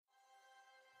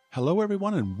Hello,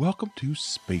 everyone, and welcome to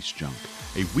Space Junk,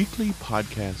 a weekly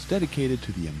podcast dedicated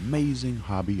to the amazing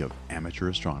hobby of amateur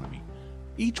astronomy.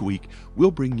 Each week,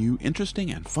 we'll bring you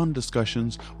interesting and fun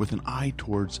discussions with an eye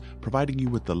towards providing you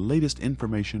with the latest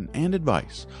information and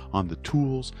advice on the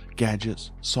tools,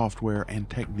 gadgets, software, and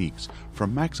techniques for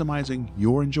maximizing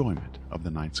your enjoyment of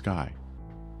the night sky.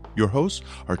 Your hosts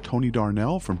are Tony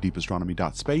Darnell from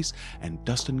deepastronomy.space and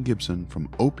Dustin Gibson from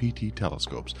OPT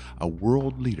Telescopes, a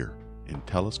world leader in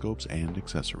telescopes and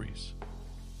accessories.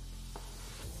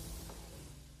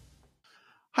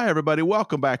 Hi, everybody.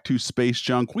 Welcome back to Space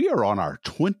Junk. We are on our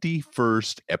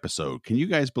 21st episode. Can you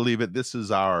guys believe it?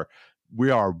 We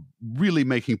are really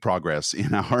making progress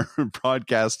in our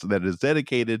podcast that is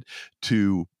dedicated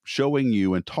to showing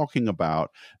you and talking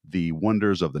about the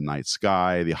wonders of the night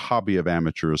sky, the hobby of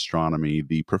amateur astronomy,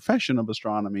 the profession of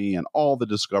astronomy, and all the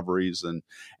discoveries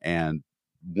and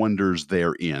wonders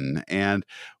therein. And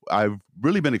I've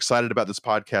really been excited about this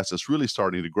podcast. It's really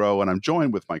starting to grow. And I'm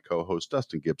joined with my co-host,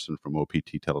 Dustin Gibson from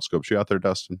OPT Telescopes. You out there,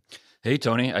 Dustin? Hey,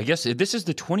 Tony. I guess this is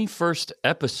the 21st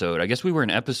episode. I guess we were an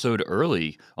episode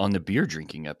early on the beer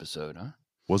drinking episode, huh?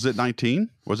 Was it 19?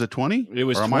 Was it 20? It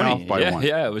was 20. Am I off by one?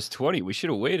 Yeah, it was 20. We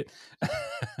should have waited.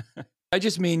 I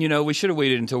just mean, we should have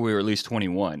waited until we were at least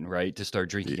 21, right, to start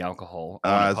drinking alcohol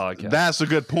on a podcast. That's a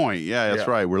good point. Yeah, that's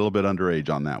right. We're a little bit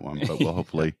underage on that one, but we'll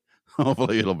hopefully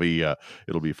it'll be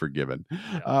forgiven.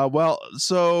 Well,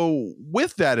 so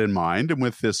with that in mind, and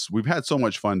with this, we've had so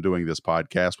much fun doing this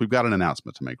podcast. We've got an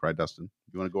announcement to make, right, Dustin?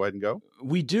 You want to go ahead and go?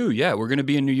 We do, yeah. We're going to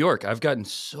be in New York. I've gotten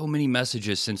so many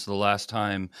messages since the last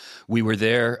time we were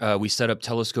there. We set up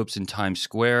telescopes in Times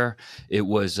Square. It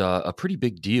was a pretty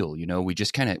big deal. We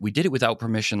just we did it without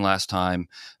permission last time.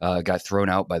 Got thrown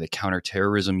out by the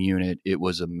counterterrorism unit. It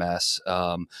was a mess.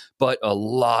 But a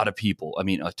lot of people,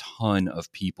 a ton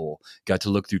of people got to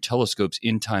look through telescopes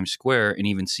in Times Square and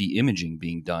even see imaging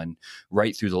being done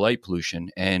right through the light pollution.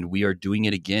 And we are doing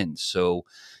it again. So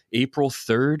April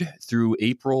 3rd through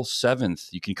April 7th,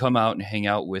 you can come out and hang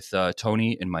out with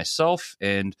Tony and myself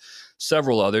and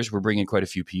several others. We're bringing quite a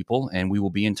few people, and we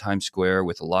will be in Times Square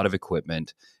with a lot of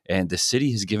equipment. And the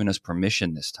city has given us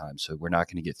permission this time, so we're not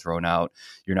going to get thrown out.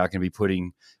 You're not going to be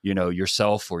putting,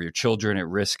 yourself or your children at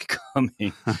risk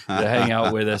coming to hang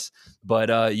out with us.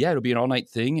 But it'll be an all-night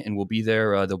thing, and we'll be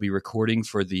there. They'll be recording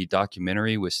for the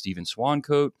documentary with Stephen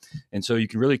Swancoat, and so you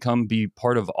can really come be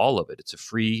part of all of it. It's a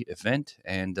free event,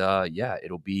 and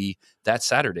it'll be that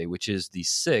Saturday, which is the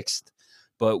 6th.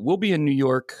 But we'll be in New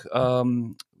York,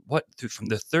 from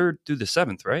the 3rd through the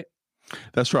 7th, right?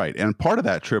 That's right. And part of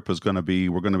that trip is we're going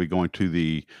to be going to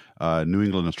the New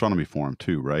England Astronomy Forum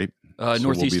too, right?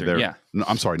 Northeastern, we'll yeah. No,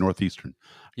 I'm sorry, Northeastern.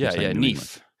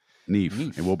 NEAF.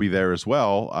 NEAF. And we'll be there as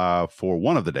well for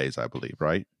one of the days, I believe,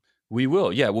 right? We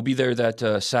will. Yeah, we'll be there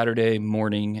that Saturday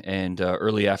morning and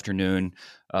early afternoon,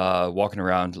 walking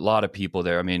around. A lot of people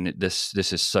there. This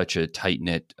is such a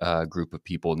tight-knit group of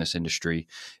people in this industry.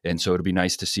 And so it'll be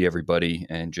nice to see everybody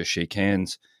and just shake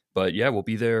hands. But yeah, we'll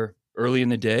be there early in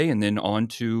the day and then on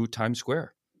to Times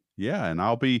Square. Yeah, and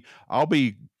I'll be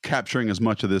capturing as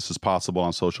much of this as possible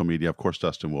on social media. Of course,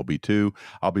 Dustin will be too.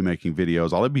 I'll be making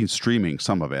videos. I'll be streaming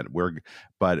some of it.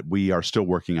 But we are still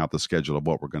working out the schedule of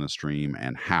what we're going to stream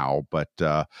and how. But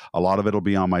a lot of it will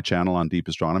be on my channel on Deep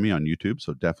Astronomy on YouTube.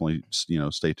 So definitely,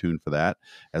 stay tuned for that,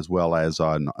 as well as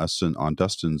on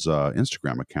Dustin's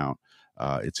Instagram account.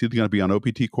 It's either going to be on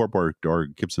OPT Corp or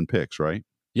Gibson Pics, right?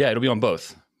 Yeah, it'll be on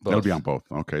both. It'll be on both.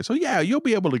 Okay. So yeah, you'll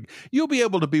be able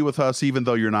to be with us even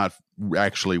though you're not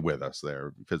actually with us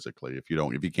there physically if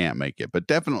you can't make it. But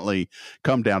definitely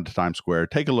come down to Times Square,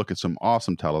 take a look at some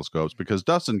awesome telescopes because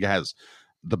Dustin has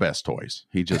the best toys.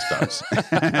 He just does.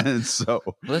 And so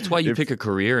that's why you pick a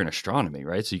career in astronomy,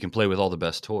 right? So you can play with all the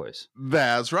best toys.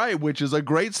 That's right, which is a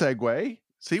great segue.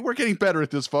 See, we're getting better at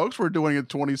this, folks. We're doing it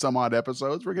 20 some odd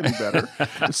episodes. We're getting better.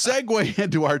 Segue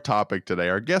into our topic today.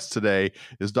 Our guest today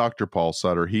is Dr. Paul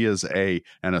Sutter. He is a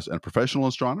professional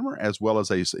astronomer as well as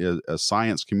a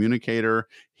science communicator.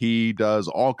 He does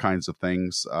all kinds of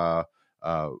things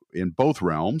in both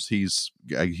realms. He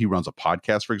runs a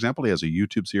podcast, for example. He has a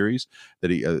YouTube series that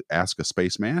he Ask a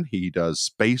Spaceman. He does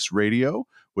space radio,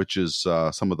 which is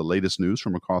some of the latest news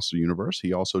from across the universe.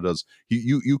 He also does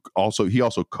he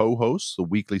also co-hosts the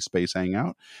weekly Space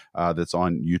Hangout that's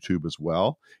on YouTube as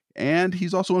well. And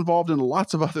he's also involved in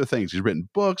lots of other things. He's written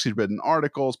books, he's written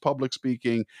articles, public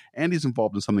speaking, and he's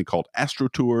involved in something called Astro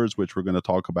Tours, which we're going to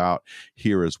talk about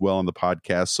here as well in the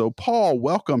podcast. So, Paul,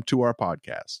 welcome to our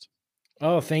podcast.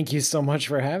 Oh, thank you so much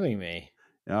for having me.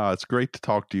 It's great to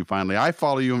talk to you finally. I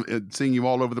follow you, seeing you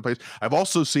all over the place. I've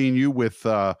also seen you with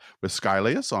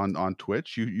Skylius on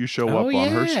Twitch. You show Oh up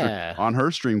yeah. on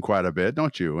her stream quite a bit,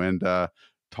 don't you? And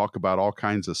talk about all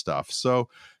kinds of stuff. So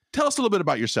tell us a little bit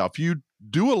about yourself. You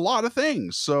do a lot of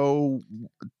things. So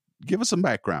give us some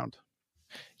background.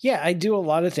 Yeah, I do a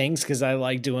lot of things because I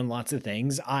like doing lots of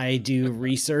things. I do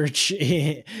research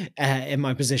in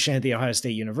my position at The Ohio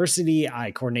State University.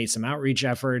 I coordinate some outreach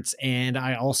efforts, and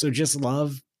I also just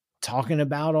love talking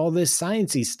about all this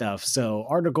sciencey stuff. So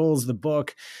articles, the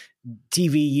book,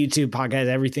 TV, YouTube, podcast,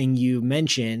 everything you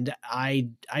mentioned,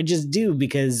 I just do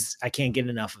because I can't get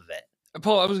enough of it.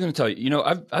 Paul, I was going to tell you,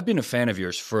 I've been a fan of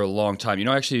yours for a long time.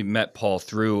 I actually met Paul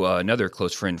through another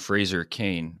close friend, Fraser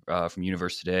Kane from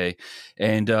Universe Today.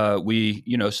 And we,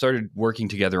 started working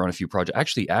together on a few projects,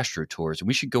 actually Astro Tours. And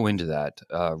we should go into that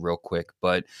real quick.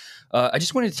 But I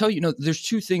just wanted to tell you, there's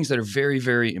two things that are very,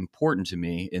 very important to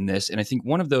me in this. And I think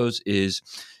one of those is,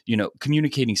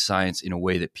 communicating science in a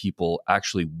way that people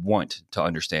actually want to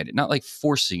understand it, not like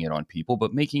forcing it on people,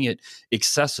 but making it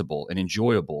accessible and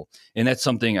enjoyable. And that's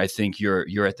something I think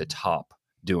you're at the top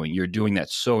doing. You're doing that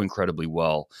so incredibly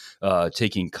well,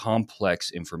 taking complex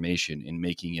information and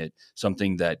making it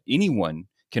something that anyone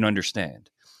can understand.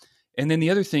 And then the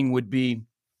other thing would be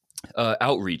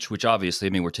outreach, which obviously,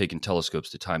 we're taking telescopes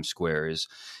to Times Square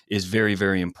is very,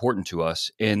 very important to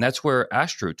us. And that's where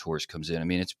Astro Tours comes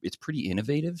in. It's pretty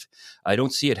innovative. I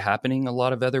don't see it happening a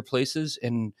lot of other places.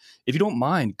 And if you don't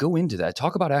mind, go into that.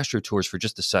 Talk about Astro Tours for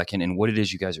just a second and what it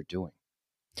is you guys are doing.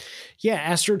 Yeah,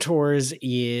 Astro Tours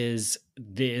is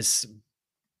this,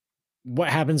 what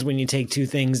happens when you take two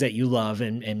things that you love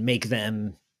and make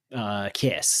them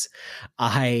kiss.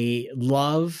 I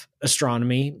love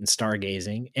astronomy and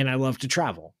stargazing, and I love to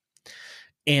travel.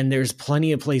 And there's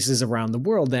plenty of places around the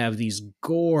world that have these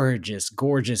gorgeous,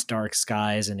 gorgeous dark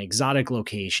skies and exotic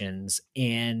locations.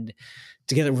 And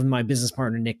together with my business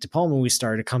partner, Nick DePalma, we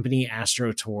started a company,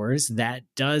 Astro Tours, that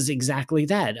does exactly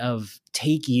that, of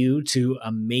take you to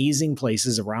amazing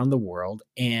places around the world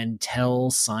and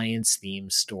tell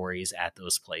science-themed stories at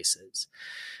those places.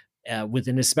 With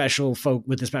a special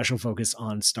focus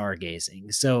on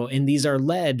stargazing. So, and these are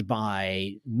led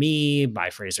by me, by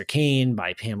Fraser Kane,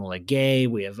 by Pamela Gay.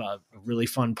 We have a really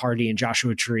fun party in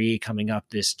Joshua Tree coming up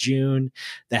this June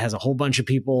that has a whole bunch of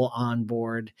people on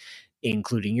board,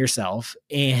 including yourself.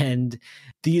 And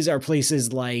these are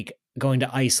places like going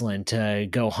to Iceland to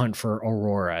go hunt for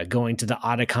aurora, going to the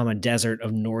Atacama Desert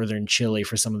of northern Chile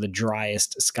for some of the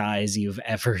driest skies you've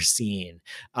ever seen.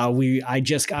 I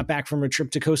just got back from a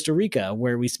trip to Costa Rica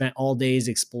where we spent all days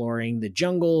exploring the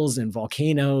jungles and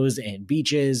volcanoes and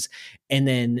beaches. And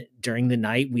then during the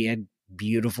night, we had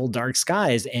beautiful dark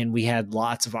skies, and we had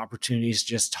lots of opportunities to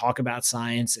just talk about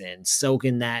science and soak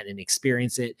in that and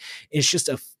experience it. It's just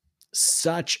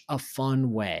such a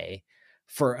fun way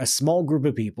for a small group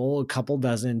of people, a couple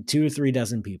dozen, 2 or 3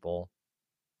 dozen people,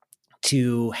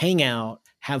 to hang out,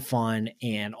 have fun,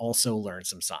 and also learn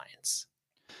some science.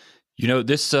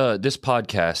 This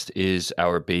podcast is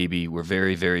our baby. We're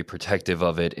very, very protective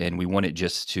of it, and we want it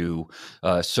just to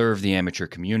serve the amateur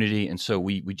community. And so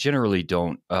we generally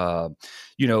don't,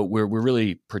 we're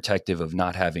really protective of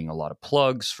not having a lot of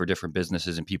plugs for different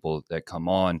businesses and people that come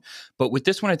on. But with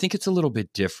this one, I think it's a little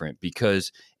bit different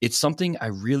because it's something I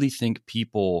really think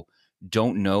people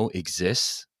don't know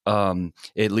exists. At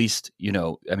least,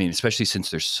 especially since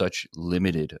there's such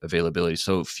limited availability,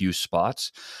 so few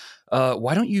spots.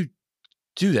 Why don't you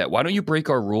do that? Why don't you break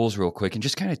our rules real quick and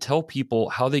just kind of tell people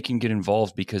how they can get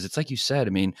involved? Because it's like you said,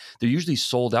 they're usually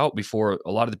sold out before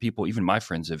a lot of the people, even my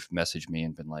friends, have messaged me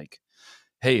and been like,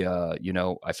 hey,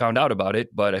 I found out about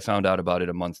it, but I found out about it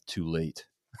a month too late.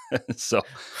 So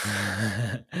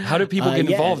how do people get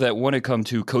involved that want to come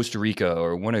to Costa Rica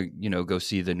or want to, go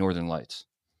see the Northern Lights?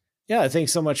 Yeah,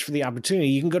 thanks so much for the opportunity.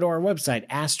 You can go to our website,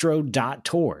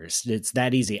 astro.tours. It's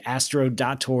that easy,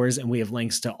 astro.tours, and we have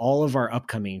links to all of our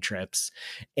upcoming trips.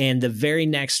 And the very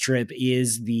next trip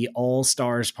is the All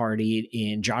Stars Party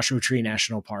in Joshua Tree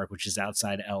National Park, which is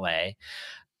outside LA.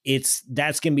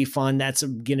 That's going to be fun. That's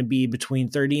going to be between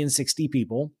 30 and 60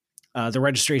 people. The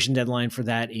registration deadline for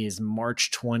that is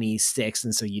March 26th.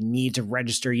 And so you need to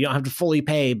register. You don't have to fully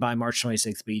pay by March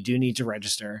 26th, but you do need to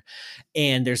register.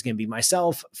 And there's going to be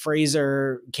myself,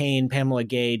 Fraser Kane, Pamela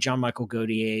Gay, John Michael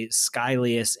Gaudier,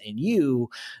 Skylius, and you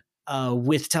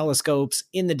with telescopes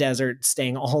in the desert,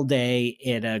 staying all day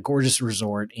at a gorgeous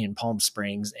resort in Palm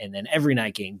Springs. And then every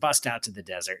night getting bussed out to the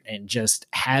desert and just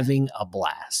having a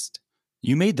blast.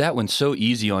 You made that one so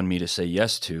easy on me to say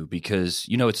yes to because,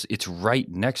 it's right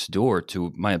next door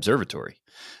to my observatory.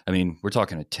 We're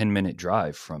talking a 10-minute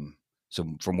drive from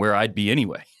So from where I'd be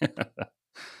anyway.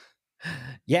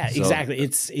 Yeah, So- exactly.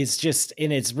 It's just,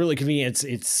 and it's really convenient.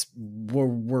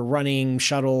 We're running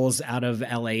shuttles out of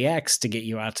LAX to get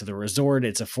you out to the resort.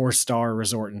 It's a 4-star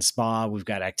resort and spa. We've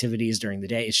got activities during the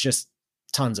day. It's just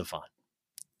tons of fun.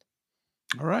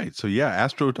 All right. So yeah,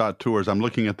 Astro.tours. I'm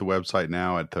looking at the website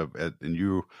now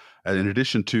in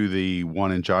addition to the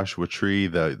one in Joshua Tree,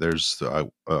 there's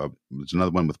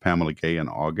another one with Pamela Gay in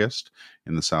August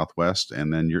in the Southwest.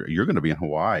 And then you're going to be in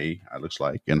Hawaii, it looks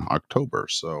like, in October.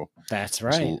 So That's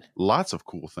right. lots of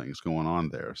cool things going on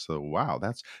there. So, wow.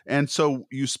 And so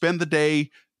you spend the day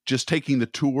just taking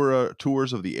the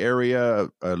tours of the area,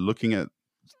 looking at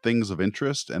things of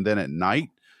interest. And then at night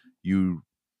you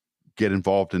get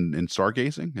involved in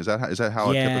stargazing? Is that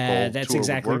how a typical that's tour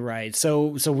exactly would work? right.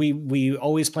 So we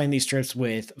always plan these trips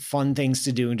with fun things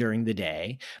to do during the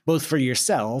day, both for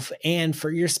yourself and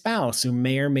for your spouse who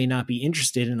may or may not be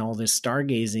interested in all this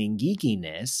stargazing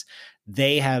geekiness.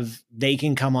 They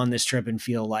can come on this trip and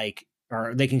feel like,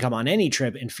 or they can come on any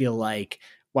trip and feel like,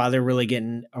 wow, they're really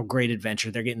getting a great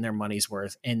adventure. They're getting their money's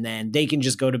worth. And then they can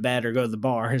just go to bed or go to the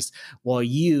bars while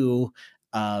you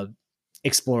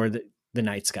explore the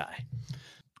night sky.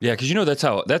 Yeah, because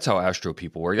that's how astro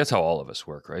people work. That's how all of us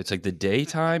work, right? It's like the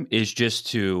daytime is just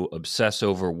to obsess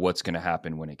over what's going to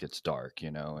happen when it gets dark,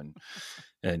 and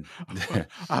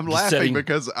I'm laughing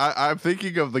because I'm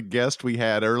thinking of the guest we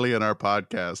had early in our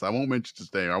podcast. I won't mention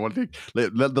his name. I want to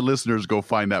let the listeners go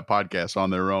find that podcast on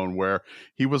their own, where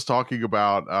he was talking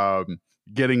about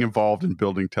getting involved in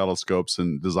building telescopes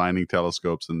and designing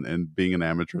telescopes and being an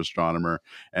amateur astronomer.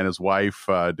 And his wife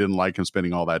didn't like him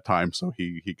spending all that time, so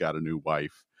he got a new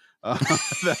wife. Do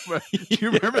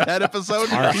you remember that episode?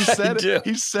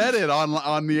 He said it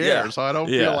on the air, so I don't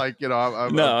feel like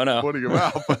I'm putting him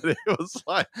out. But it was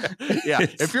like,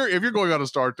 if you're going on a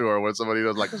star tour with somebody who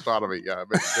does like astronomy,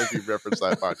 maybe reference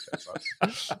that podcast.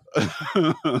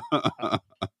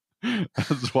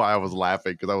 That's why I was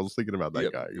laughing, because I was thinking about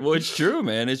that guy. Well, it's true,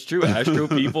 man. It's true. Astro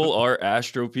people are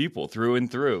astro people through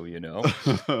and through,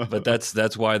 But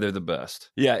that's why they're the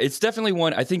best. Yeah, it's definitely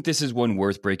one. I think this is one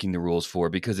worth breaking the rules for,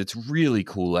 because it's a really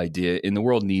cool idea, and the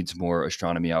world needs more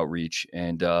astronomy outreach.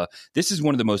 And this is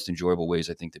one of the most enjoyable ways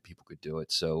I think that people could do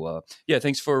it. So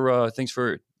thanks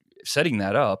for setting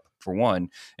that up, for one,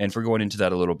 and for going into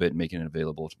that a little bit and making it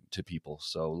available to people.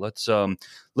 So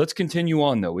let's continue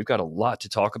on, though. We've got a lot to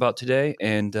talk about today,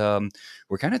 and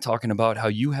we're kind of talking about how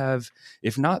you have,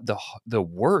 if not the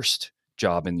worst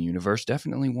job in the universe,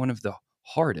 definitely one of the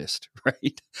hardest,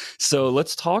 right? So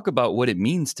let's talk about what it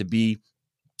means to be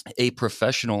a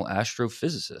professional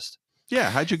astrophysicist. Yeah,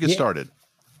 how'd you get started?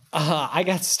 I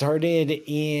got started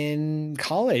in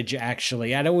college,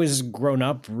 actually. I'd always grown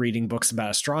up reading books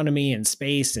about astronomy and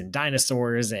space and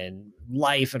dinosaurs and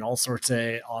life and all sorts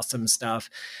of awesome stuff.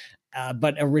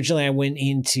 But originally I went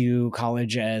into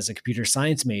college as a computer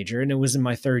science major, and it was in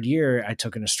my third year I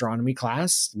took an astronomy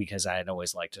class because I had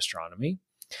always liked astronomy.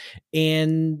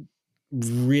 And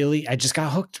really, I just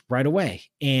got hooked right away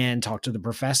and talked to the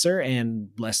professor. And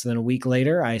less than a week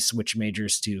later, I switched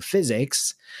majors to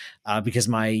physics because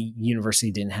my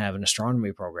university didn't have an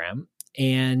astronomy program,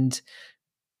 and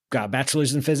got a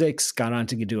bachelor's in physics, got on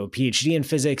to do a PhD in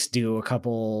physics, do a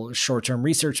couple short-term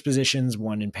research positions,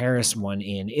 one in Paris, one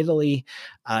in Italy.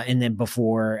 And then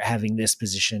before having this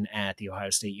position at The Ohio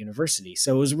State University.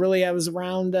 So I was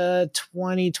around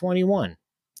 2021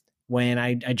 when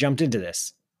I jumped into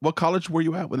this. What college were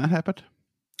you at when that happened?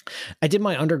 I did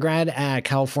my undergrad at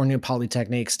California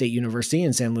Polytechnic State University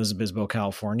in San Luis Obispo,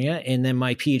 California, and then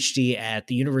my PhD at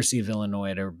the University of Illinois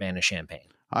at Urbana-Champaign.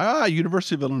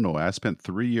 University of Illinois. I spent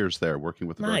 3 years there working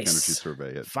with the Dark Energy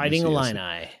Survey at Fighting UCSC.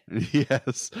 Illini.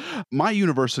 Yes. My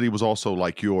university was also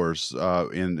like yours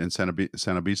in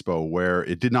San Obispo, where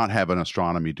it did not have an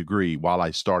astronomy degree while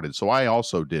I started. So I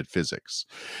also did physics.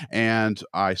 And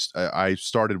I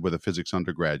started with a physics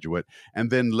undergraduate. And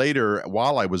then later,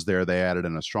 while I was there, they added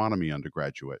an astronomy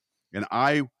undergraduate. And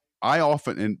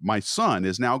and my son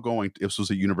is now going, this was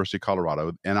at University of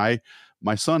Colorado, and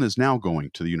my son is now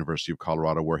going to the University of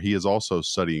Colorado, where he is also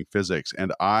studying physics.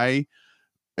 And I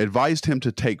advised him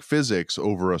to take physics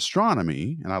over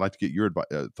astronomy. And I'd like to get your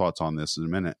thoughts on this in a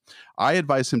minute. I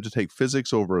advised him to take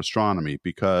physics over astronomy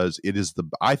because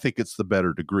I think it's the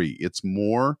better degree. It's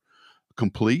more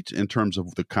complete in terms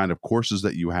of the kind of courses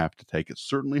that you have to take. It's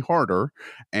certainly harder,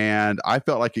 and I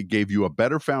felt like it gave you a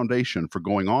better foundation for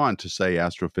going on to, say,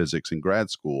 astrophysics in grad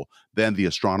school than the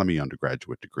astronomy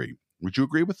undergraduate degree. Would you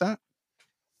agree with that?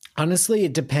 Honestly,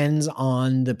 it depends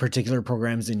on the particular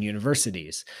programs in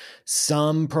universities.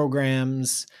 Some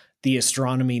programs the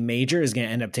astronomy major is going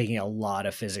to end up taking a lot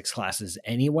of physics classes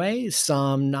anyway.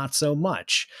 Some not so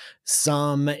much.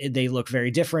 Some they look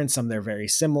very different. Some they're very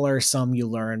similar. Some you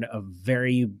learn a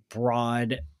very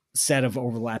broad set of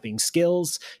overlapping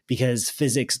skills because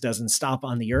physics doesn't stop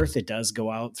on the Earth. It does go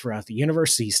out throughout the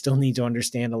universe. So you still need to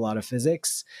understand a lot of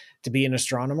physics to be an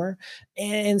astronomer,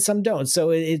 and some don't. So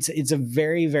it's a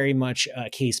very, very much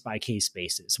case by case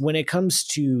basis. When it comes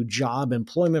to job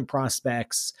employment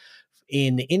prospects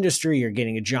in the industry or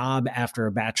getting a job after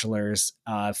a bachelor's,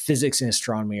 physics and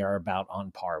astronomy are about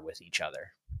on par with each other.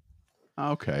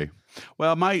 Okay.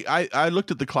 Well, I looked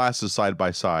at the classes side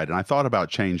by side, and I thought about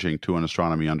changing to an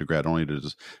astronomy undergrad, only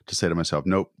to say to myself,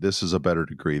 nope, this is a better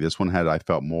degree. This one had, I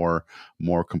felt, more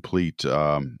complete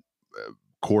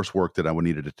coursework that I would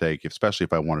needed to take, especially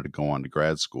if I wanted to go on to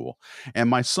grad school. And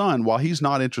my son, while he's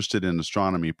not interested in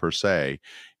astronomy per se,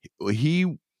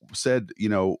 he said,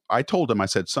 I told him, I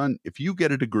said, son, if you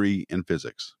get a degree in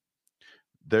physics,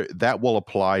 that will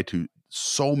apply to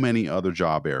so many other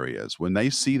job areas. When they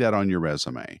see that on your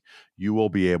resume, you will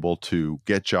be able to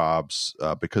get jobs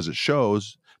because it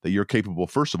shows that you're capable,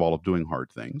 first of all, of doing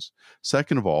hard things.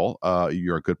 Second of all,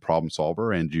 you're a good problem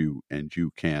solver, and you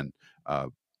can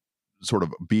sort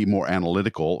of be more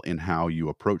analytical in how you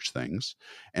approach things.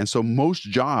 And so most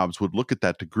jobs would look at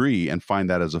that degree and find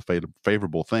that as a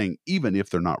favorable thing, even if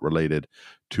they're not related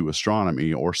to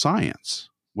astronomy or science.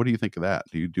 What do you think of that?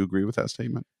 Do you agree with that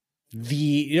statement?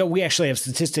 We actually have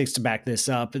statistics to back this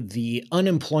up. The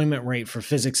unemployment rate for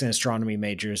physics and astronomy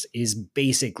majors is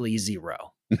basically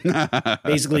zero.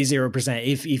 Basically 0%.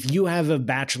 If you have a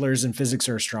bachelor's in physics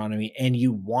or astronomy and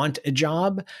you want a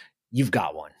job, you've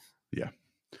got one. Yeah.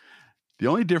 The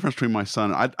only difference between my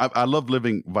son, I love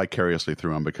living vicariously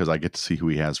through him because I get to see who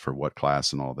he has for what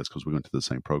class and all this because we went to the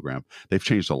same program. They've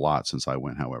changed a lot since I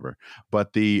went, however.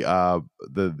 But the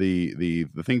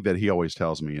thing that he always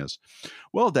tells me is,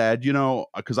 well, Dad,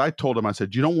 because I told him, I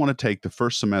said, you don't want to take the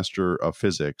first semester of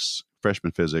physics,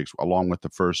 freshman physics, along with the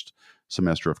first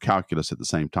semester of calculus at the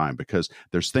same time, because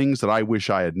there's things that I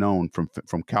wish I had known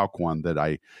from Calc 1 that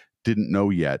I didn't know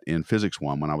yet in Physics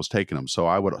 1 when I was taking them. So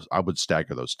I would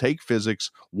stagger those. Take Physics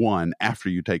 1 after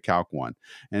you take Calc 1.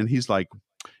 And he's like,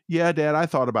 yeah, Dad, I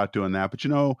thought about doing that.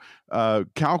 But,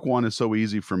 Calc 1 is so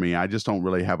easy for me. I just don't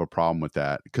really have a problem with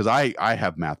that because I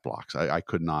have math blocks. I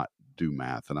could not do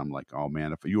math. And I'm like, oh,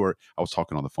 man, I was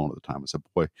talking on the phone at the time. I said,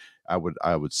 boy, I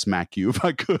would smack you if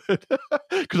I could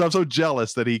because I'm so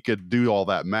jealous that he could do all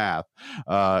that math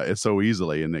so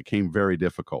easily. And it came very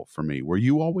difficult for me. Were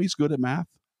you always good at math?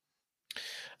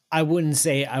 I wouldn't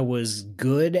say I was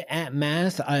good at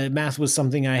math. Math was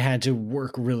something I had to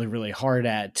work really, really hard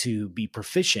at to be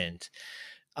proficient.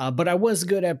 But I was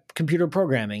good at computer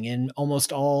programming, and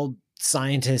almost all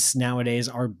scientists nowadays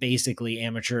are basically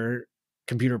amateur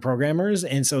computer programmers.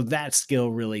 And so that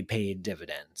skill really paid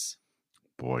dividends.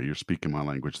 Boy, you're speaking my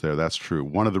language there. That's true.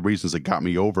 One of the reasons that got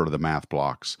me over the math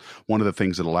blocks, one of the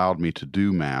things that allowed me to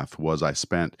do math was I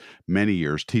spent many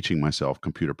years teaching myself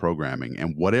computer programming.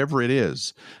 And whatever it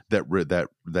is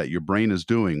that your brain is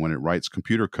doing when it writes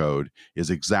computer code is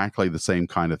exactly the same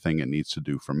kind of thing it needs to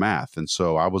do for math. And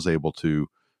so I was able to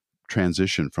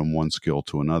transition from one skill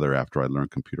to another after I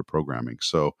learned computer programming.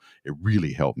 So it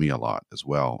really helped me a lot as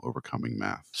well, overcoming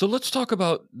math. So let's talk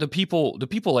about the people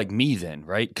like me then,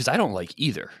 right? Because I don't like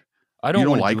either. I don't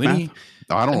want like to do math?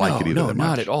 No, I don't like it either. No,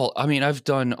 not at all. I mean, I've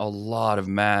done a lot of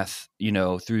math,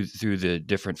 through the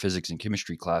different physics and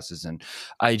chemistry classes. And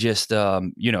I just,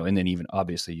 and then even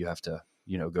obviously you have to,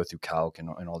 go through calc and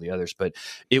all the others. But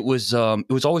it was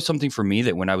always something for me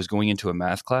that when I was going into a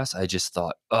math class, I just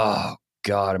thought, oh,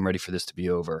 God, I'm ready for this to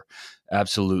be over.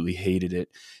 Absolutely hated it.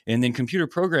 And then computer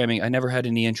programming, I never had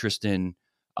any interest in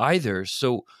either.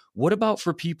 So what about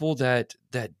for people that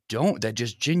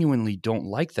just genuinely don't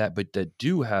like that, but that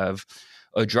do have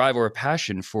a drive or a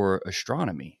passion for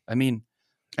astronomy? I mean,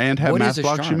 and have math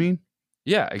blocks, you mean?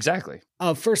 Yeah, exactly.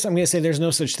 First, I'm going to say there's no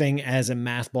such thing as a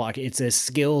math block. It's a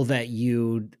skill that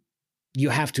you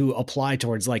have to apply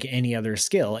towards like any other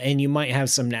skill. And you might have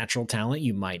some natural talent.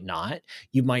 You might not.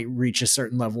 You might reach a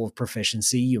certain level of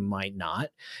proficiency. You might not.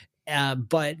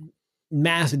 But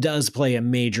math does play a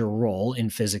major role in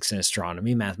physics and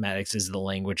astronomy. Mathematics is the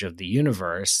language of the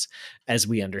universe as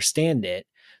we understand it.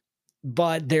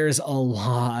 But there's a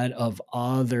lot of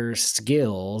other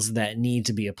skills that need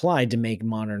to be applied to make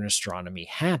modern astronomy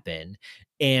happen.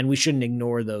 And we shouldn't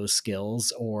ignore those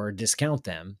skills or discount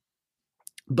them.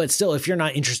 But still, if you're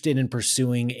not interested in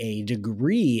pursuing a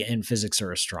degree in physics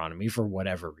or astronomy for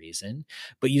whatever reason,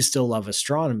 but you still love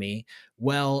astronomy,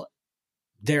 well,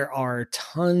 there are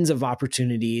tons of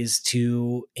opportunities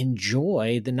to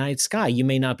enjoy the night sky. You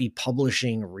may not be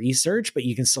publishing research, but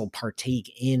you can still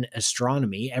partake in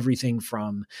astronomy, everything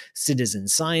from citizen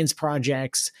science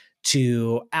projects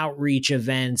to outreach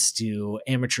events to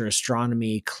amateur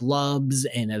astronomy clubs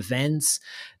and events.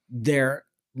 There,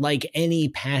 like any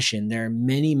passion, there are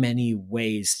many, many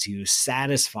ways to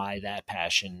satisfy that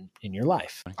passion in your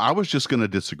life. I was just going to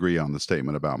disagree on the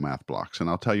statement about math blocks,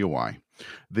 and I'll tell you why.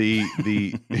 The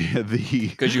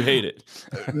Because you hate it.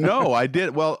 No, I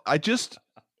did. Well,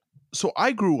 so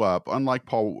I grew up, unlike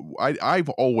Paul, I've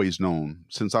always known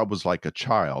since I was like a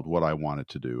child what I wanted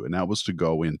to do. And that was to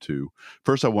go into,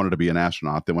 first I wanted to be an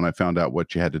astronaut. Then when I found out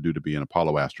what you had to do to be an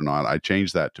Apollo astronaut, I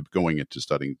changed that to going into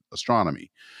studying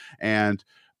astronomy. And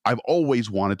I've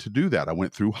always wanted to do that. I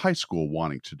went through high school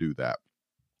wanting to do that.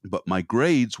 But my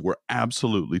grades were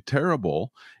absolutely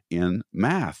terrible in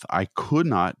math. I could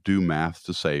not do math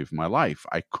to save my life.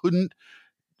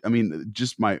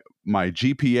 Just my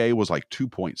GPA was like 2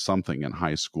 point something in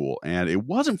high school, and it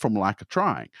wasn't from lack of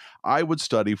trying. I would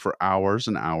study for hours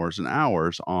and hours and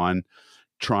hours on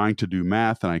trying to do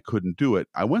math, and I couldn't do it.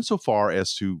 I went so far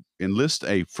as to enlist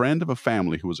a friend of a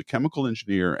family who was a chemical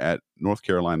engineer at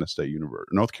University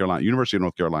of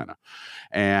North Carolina,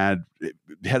 and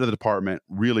head of the department,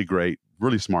 really great,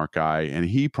 really smart guy, and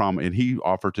he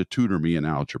offered to tutor me in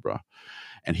algebra.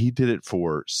 And he did it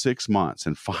for 6 months.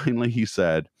 And finally he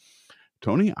said,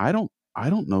 Tony, I don't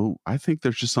know. I think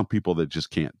there's just some people that just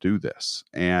can't do this.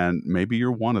 And maybe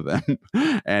you're one of them.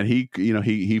 And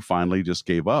he finally just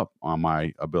gave up on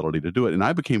my ability to do it. And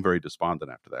I became very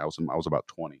despondent after that. I was about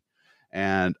 20.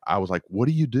 And I was like, what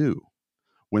do you do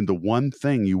when the one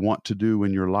thing you want to do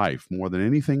in your life more than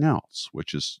anything else,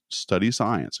 which is study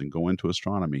science and go into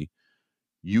astronomy,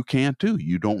 you can't do?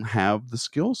 You don't have the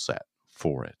skill set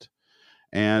for it.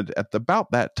 And at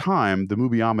about that time, the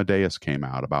movie Amadeus came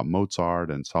out about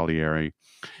Mozart and Salieri.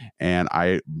 And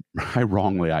I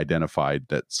wrongly identified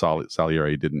that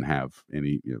Salieri didn't have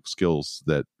any skills,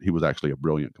 that he was actually a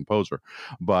brilliant composer.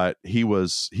 But he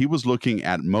was looking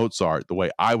at Mozart the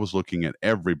way I was looking at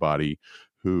everybody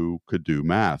who could do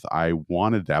math. I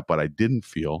wanted that, but I didn't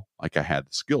feel like I had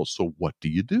the skills. So what do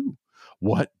you do?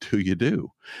 What do you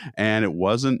do? And it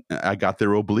wasn't, I got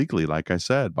there obliquely, like I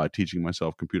said, by teaching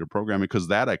myself computer programming, because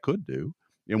that I could do.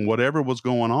 And whatever was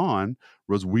going on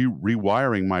was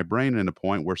rewiring my brain in a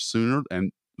point where sooner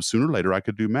or later I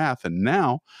could do math. And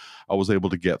now I was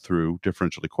able to get through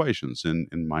differential equations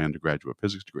in my undergraduate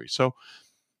physics degree. So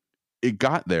it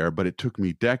got there, but it took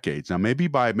me decades. Now, maybe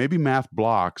math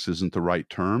blocks isn't the right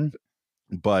term,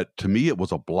 but to me, it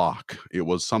was a block. It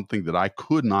was something that I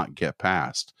could not get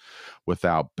past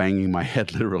without banging my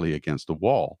head literally against the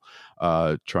wall,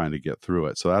 trying to get through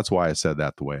it. So that's why I said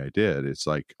that the way I did. It's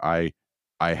like I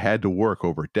had to work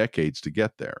over decades to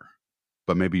get there.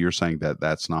 But maybe you're saying that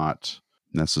that's not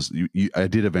necessary. I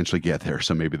did eventually get there,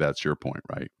 so maybe that's your point,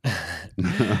 right?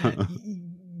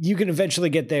 You can eventually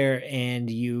get there,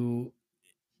 and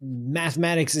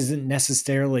mathematics isn't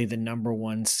necessarily the number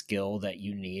one skill that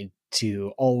you need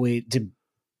to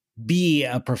be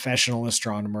a professional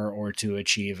astronomer or to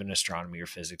achieve an astronomy or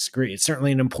physics degree. It's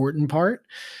certainly an important part,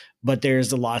 but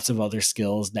there's lots of other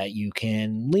skills that you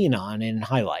can lean on and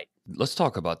highlight. Let's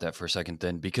talk about that for a second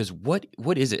then, because what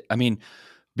is it? I mean,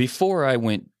 before I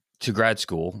went to grad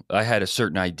school, I had a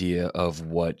certain idea of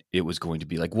what it was going to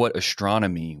be like, what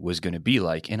astronomy was going to be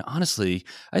like. And honestly,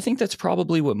 I think that's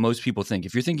probably what most people think.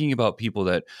 If you're thinking about people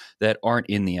that aren't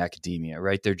in the academia,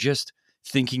 right? They're just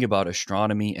thinking about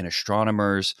astronomy and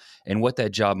astronomers and what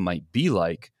that job might be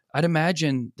like. I'd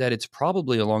imagine that it's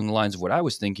probably along the lines of what I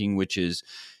was thinking, which is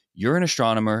you're an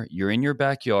astronomer, you're in your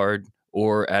backyard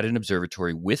or at an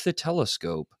observatory with a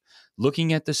telescope,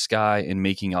 looking at the sky and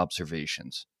making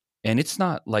observations. And it's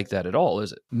not like that at all,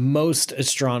 is it? Most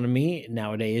astronomy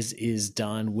nowadays is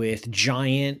done with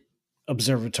giant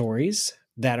observatories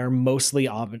that are mostly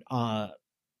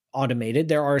automated.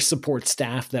 There are support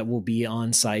staff that will be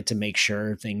on site to make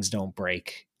sure things don't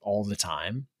break all the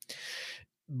time.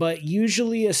 But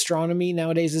usually astronomy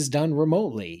nowadays is done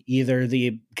remotely,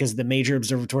 because the major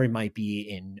observatory might be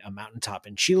in a mountaintop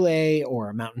in Chile or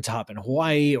a mountaintop in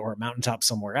Hawaii or a mountaintop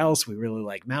somewhere else. We really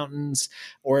like mountains,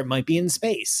 or it might be in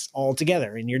space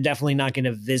altogether. And you're definitely not going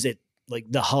to visit like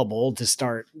the Hubble to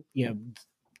start,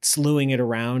 slewing it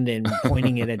around and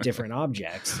pointing it at different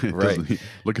objects. Right.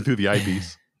 Looking through the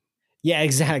eyepiece. Yeah,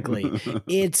 exactly.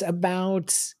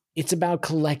 It's about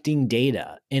collecting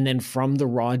data, and then from the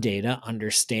raw data,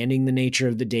 understanding the nature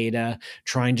of the data,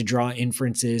 trying to draw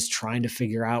inferences, trying to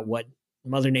figure out what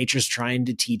Mother Nature's trying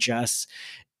to teach us.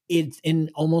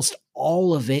 And almost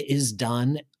all of it is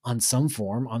done on some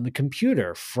form on the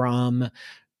computer, from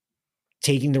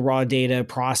taking the raw data,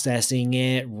 processing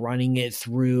it, running it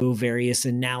through various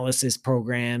analysis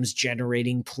programs,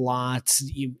 generating plots,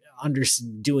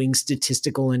 doing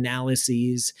statistical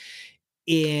analyses.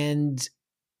 And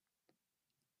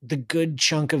the good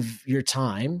chunk of your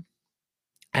time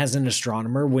as an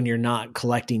astronomer, when you're not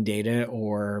collecting data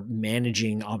or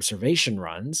managing observation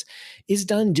runs, is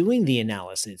done doing the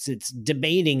analysis. It's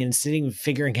debating and sitting,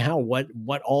 figuring out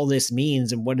what all this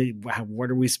means and what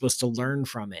are we supposed to learn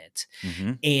from it,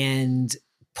 and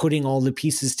putting all the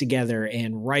pieces together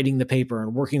and writing the paper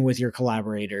and working with your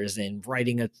collaborators and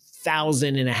writing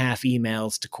 1,500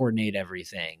 emails to coordinate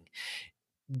everything.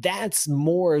 That's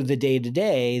more the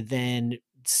day-to-day than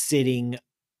sitting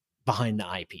behind the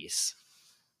eyepiece.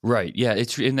 Right. Yeah.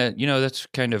 It's in that, that's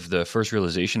kind of the first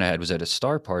realization I had was at a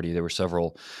star party. There were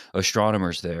several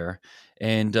astronomers there,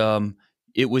 and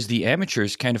it was the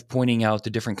amateurs kind of pointing out the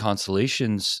different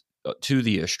constellations to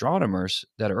the astronomers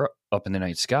that are up in the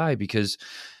night sky, because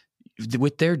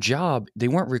with their job, they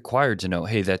weren't required to know,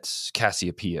 hey, that's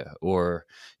Cassiopeia, or,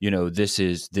 this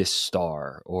is this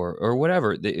star, or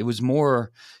whatever. It was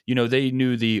more, they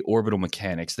knew the orbital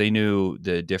mechanics. They knew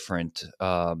the different,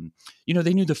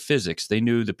 they knew the physics. They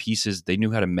knew the pieces. They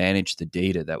knew how to manage the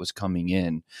data that was coming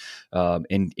in,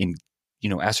 and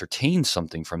ascertain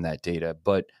something from that data.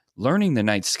 But learning the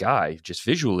night sky just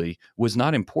visually was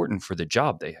not important for the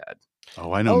job they had.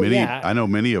 Oh, I know many. Yeah. I know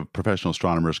many of professional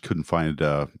astronomers couldn't find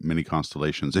many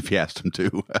constellations if you asked them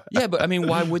to. Yeah, but I mean,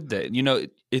 why would they?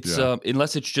 It's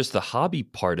unless it's just the hobby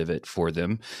part of it for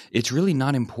them, it's really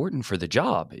not important for the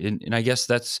job. And I guess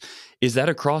that's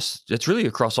really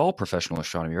across all professional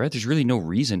astronomy, right? There's really no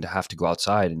reason to have to go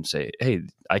outside and say, hey,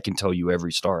 I can tell you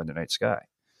every star in the night sky.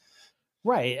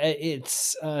 Right.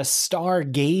 It's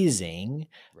stargazing,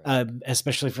 right.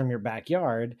 Especially from your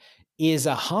backyard, is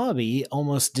a hobby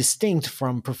almost distinct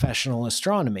from professional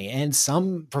astronomy. And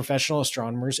some professional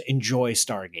astronomers enjoy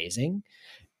stargazing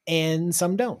and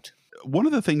some don't. One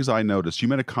of the things I noticed, you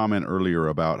made a comment earlier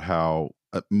about how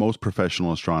most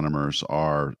professional astronomers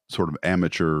are sort of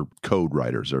amateur code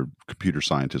writers or computer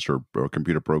scientists or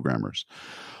computer programmers.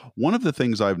 One of the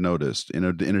things I've noticed, in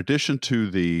addition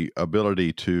to the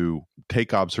ability to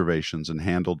take observations and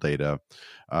handle data,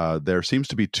 there seems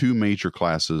to be two major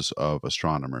classes of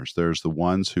astronomers. There's the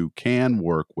ones who can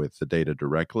work with the data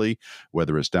directly,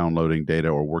 whether it's downloading data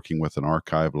or working with an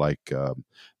archive like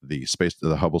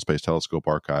the Hubble Space Telescope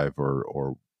archive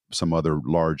or some other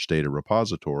large data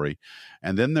repository.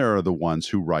 And then there are the ones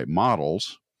who write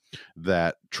models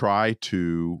that try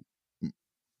to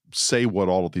say what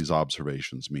all of these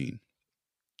observations mean.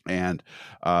 And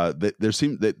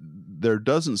there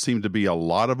doesn't seem to be a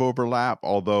lot of overlap,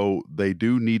 although they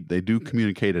do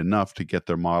communicate enough to get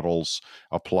their models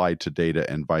applied to data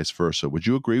and vice versa. Would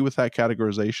you agree with that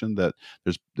categorization, that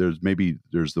there's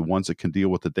the ones that can deal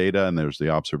with the data, and there's the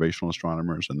observational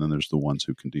astronomers, and then there's the ones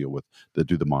who can that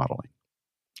do the modeling?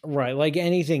 Right. Like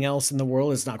anything else in the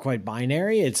world, it's not quite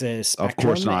binary. It's a spectrum. Of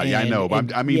course not. Yeah, I know.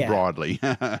 But I mean broadly.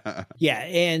 Yeah.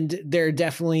 And there are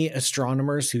definitely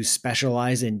astronomers who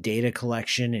specialize in data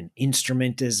collection and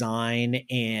instrument design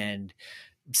and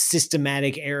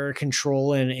systematic error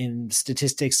control and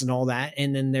statistics and all that.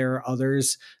 And then there are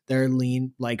others that are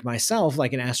lean, like myself,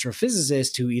 like an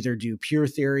astrophysicist, who either do pure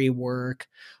theory work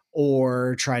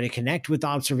or try to connect with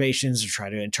observations or try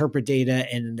to interpret data.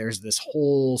 And then there's this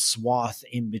whole swath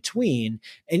in between.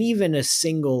 And even a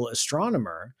single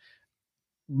astronomer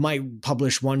might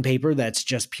publish one paper that's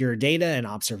just pure data and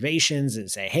observations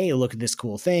and say, hey, look at this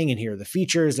cool thing, and here are the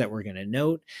features that we're going to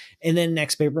note. And then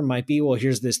next paper might be, well,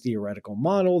 here's this theoretical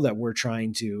model that we're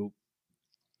trying to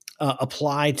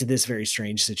apply to this very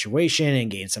strange situation and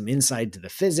gain some insight to the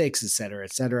physics, et cetera,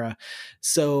 et cetera.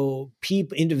 So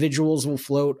individuals will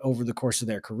float over the course of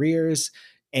their careers,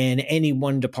 and any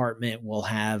one department will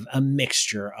have a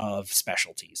mixture of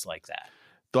specialties like that.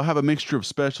 They'll have a mixture of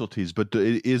specialties, but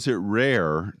is it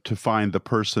rare to find the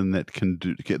person that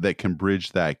can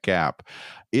bridge that gap?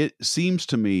 It seems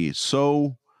to me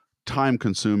so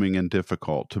time-consuming and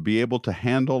difficult to be able to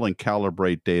handle and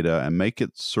calibrate data and make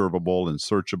it servable and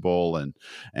searchable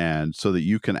and so that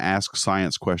you can ask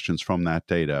science questions from that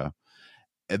data,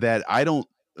 that I don't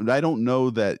know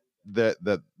that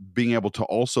being able to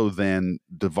also then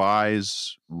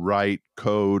devise, write,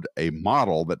 code a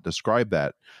model that describe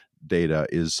that data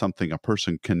is something a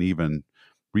person can even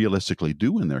realistically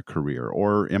do in their career.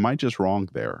 Or am I just wrong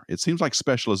there? It seems like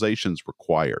specialization's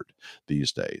required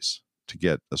these days to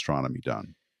get astronomy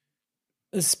done.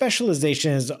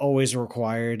 Specialization is always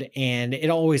required, and it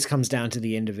always comes down to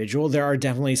the individual. There are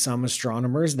definitely some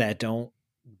astronomers that don't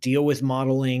deal with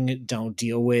modeling, don't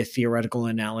deal with theoretical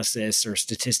analysis or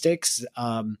statistics.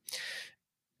 But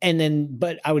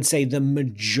I would say the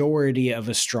majority of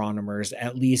astronomers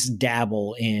at least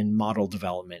dabble in model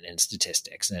development and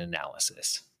statistics and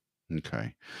analysis.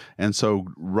 Okay. And so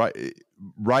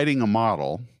writing a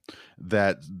model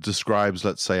that describes,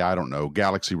 let's say, I don't know,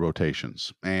 galaxy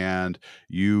rotations, and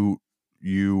you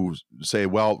say,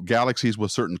 well, galaxies with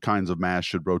certain kinds of mass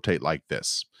should rotate like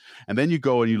this. And then you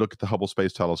go and you look at the Hubble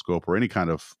Space Telescope or any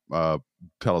kind of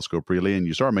telescope, really, and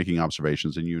you start making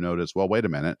observations and you notice, well, wait a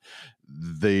minute,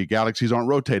 the galaxies aren't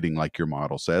rotating like your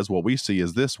model says. What we see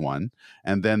is this one.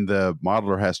 And then the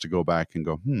modeler has to go back and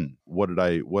go, what did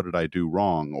I do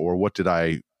wrong? Or what do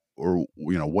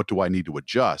I need to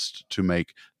adjust to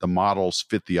make the models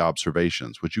fit the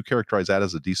observations? Would you characterize that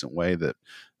as a decent way that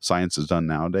science is done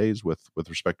nowadays with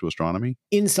respect to astronomy?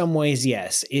 In some ways,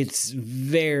 yes. It's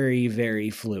very, very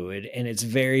fluid and it's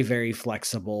very, very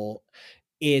flexible.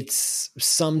 It's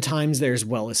sometimes there's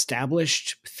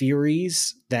well-established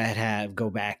theories that go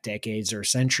back decades or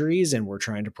centuries, and we're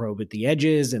trying to probe at the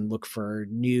edges and look for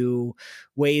new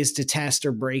ways to test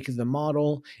or break the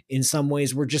model. In some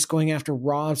ways, we're just going after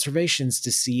raw observations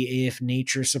to see if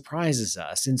nature surprises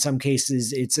us. In some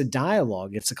cases, it's a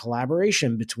dialogue. It's a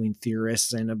collaboration between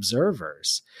theorists and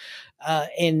observers.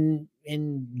 And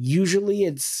usually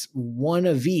it's one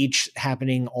of each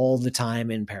happening all the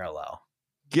time in parallel.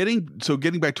 Getting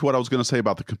back to what I was going to say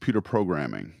about the computer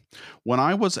programming, when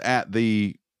I was at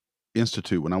the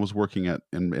Institute, when I was working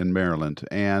in Maryland,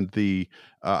 and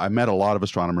I met a lot of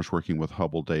astronomers working with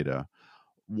Hubble data.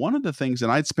 One of the things,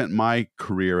 and I'd spent my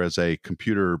career as a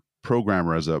computer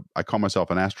programmer, I call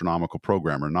myself an astronomical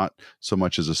programmer, not so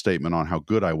much as a statement on how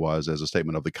good I was as a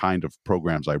statement of the kind of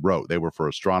programs I wrote. They were for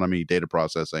astronomy, data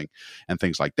processing, and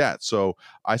things like that. So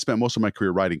I spent most of my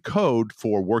career writing code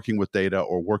for working with data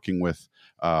or working with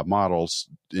models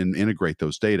and integrate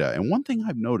those data. And one thing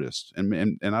I've noticed,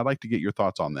 and I'd like to get your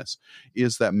thoughts on this,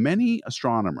 is that many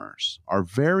astronomers are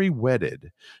very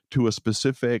wedded to a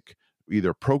specific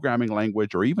either programming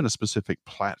language or even a specific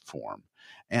platform.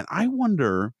 And I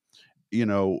wonder,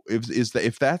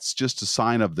 if that's just a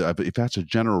sign of if that's a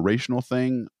generational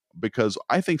thing, because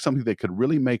I think something that could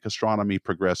really make astronomy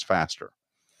progress faster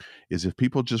is if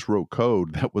people just wrote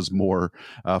code that was more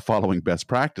following best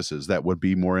practices, that would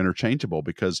be more interchangeable.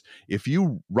 Because if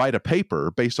you write a paper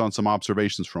based on some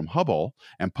observations from Hubble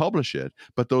and publish it,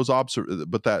 but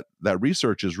that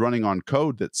research is running on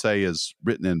code that, say, is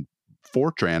written in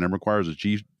Fortran and requires a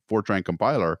Fortran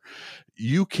compiler,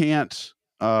 you can't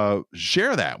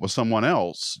share that with someone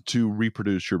else to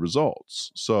reproduce your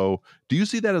results. So do you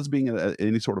see that as being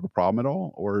any sort of a problem at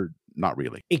all, or not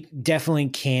really? It definitely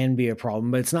can be a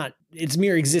problem, but it's not. Its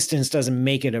mere existence doesn't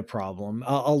make it a problem.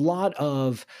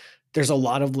 There's a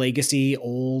lot of legacy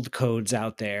old codes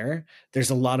out there.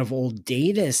 There's a lot of old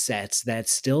data sets that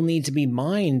still need to be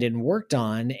mined and worked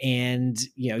on. And,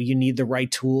 you need the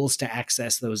right tools to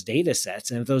access those data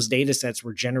sets. And if those data sets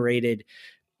were generated,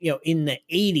 in the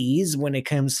 80s, when it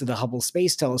comes to the Hubble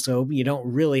Space Telescope, you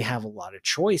don't really have a lot of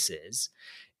choices.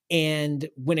 And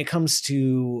when it comes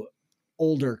to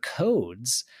older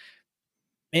codes,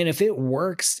 and if it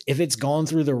works, if it's gone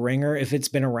through the ringer, if it's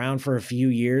been around for a few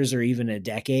years or even a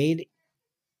decade,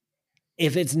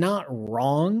 if it's not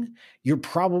wrong, you're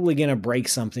probably going to break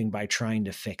something by trying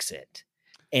to fix it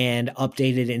and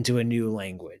update it into a new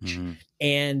language. Mm-hmm.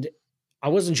 And I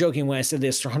wasn't joking when I said the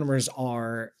astronomers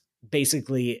are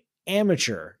basically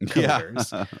amateur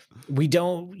coders. Yeah. We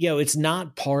don't, it's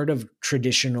not part of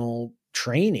traditional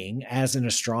training as an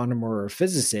astronomer or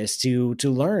physicist to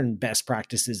learn best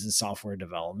practices in software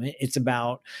development. It's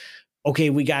about,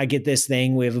 okay, we got to get this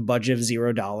thing. We have a budget of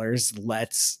 $0.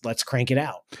 Let's crank it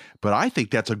out. But I think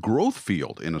that's a growth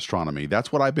field in astronomy.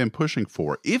 That's what I've been pushing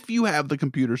for. If you have the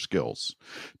computer skills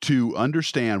to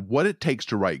understand what it takes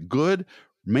to write good,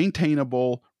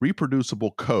 maintainable,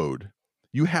 reproducible code,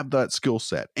 you have that skill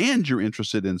set, and you're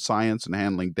interested in science and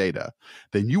handling data,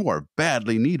 then you are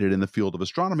badly needed in the field of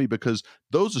astronomy, because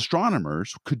those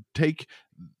astronomers could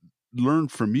learn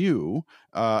from you,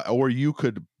 or you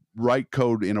could write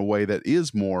code in a way that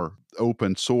is more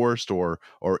open sourced or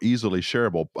easily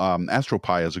shareable.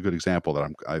 AstroPi is a good example that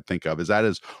I think of. That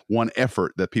is one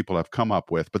effort that people have come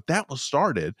up with, but that was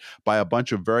started by a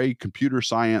bunch of very computer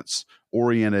science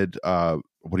oriented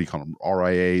what do you call them,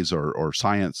 RIAs or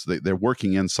science. They're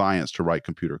working in science to write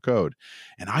computer code.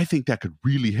 And I think that could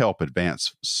really help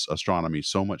advance astronomy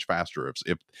so much faster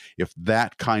if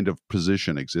that kind of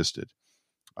position existed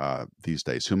these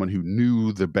days. Someone who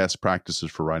knew the best practices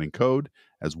for writing code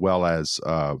as well as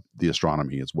the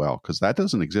astronomy as well, because that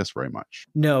doesn't exist very much.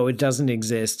 No, it doesn't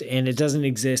exist. And it doesn't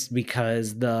exist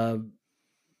because the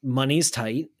money's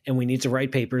tight and we need to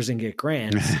write papers and get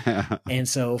grants. And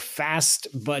so fast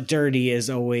but dirty is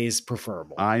always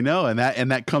preferable. I know. And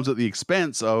that comes at the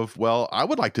expense of, well, I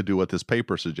would like to do what this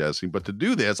paper is suggesting, but to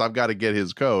do this, I've got to get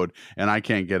his code and I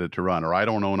can't get it to run, or I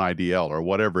don't own IDL or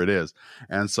whatever it is.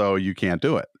 And so you can't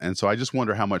do it. And so I just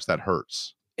wonder how much that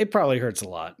hurts. It probably hurts a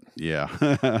lot. Yeah.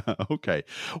 Okay.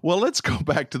 Well, let's go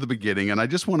back to the beginning. And I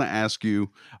just want to ask you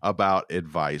about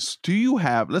advice. Do you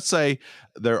have, let's say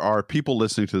there are people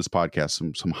listening to this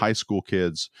podcast, some high school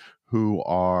kids who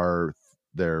are,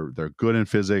 they're good in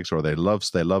physics, or they love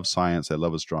science, they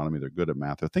love astronomy, they're good at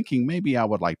math. They're thinking, maybe I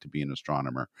would like to be an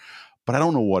astronomer, but I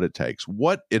don't know what it takes.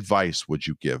 What advice would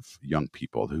you give young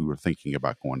people who are thinking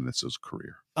about going this as a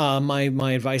career?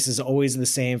 My advice is always the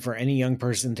same for any young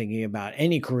person thinking about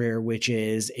any career, which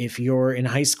is, if you're in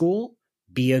high school,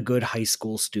 be a good high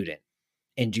school student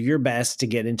and do your best to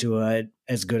get into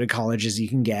as good a college as you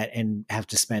can get and have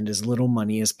to spend as little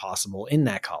money as possible in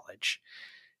that college.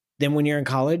 Then when you're in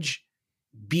college,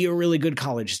 be a really good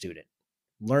college student.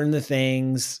 Learn the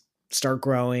things, start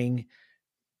growing.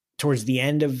 Towards the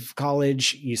end of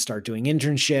college, you start doing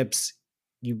internships.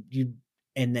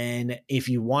 And then if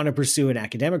you want to pursue an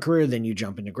academic career, then you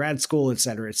jump into grad school, et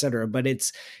cetera, et cetera. But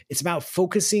it's about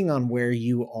focusing on where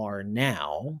you are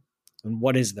now and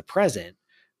what is the present,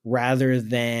 rather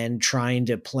than trying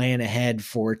to plan ahead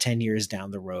for 10 years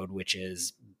down the road, which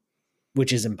is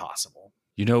impossible.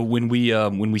 You know, when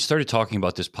we started talking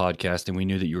about this podcast and we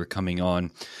knew that you were coming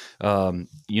on,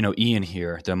 Ian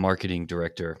here, the marketing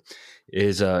director,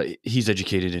 is he's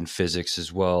educated in physics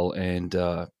as well. And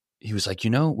he was like,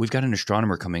 we've got an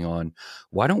astronomer coming on.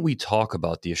 Why don't we talk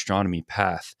about the astronomy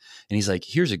path? And he's like,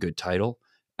 here's a good title: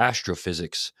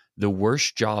 Astrophysics, the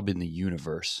worst job in the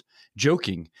universe.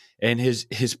 Joking. And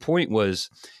his point was,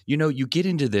 you get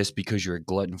into this because you're a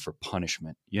glutton for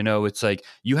punishment. It's like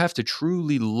you have to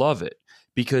truly love it,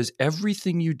 because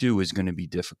everything you do is going to be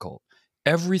difficult.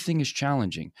 Everything is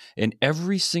challenging. And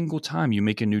every single time you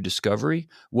make a new discovery,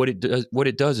 what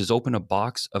it does is open a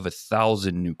box of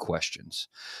 1,000 new questions.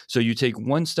 So you take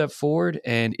one step forward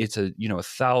and it's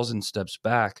 1,000 steps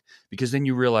back, because then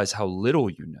you realize how little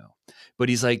you know. But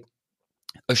he's like,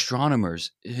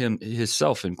 astronomers,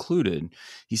 himself included,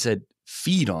 he said,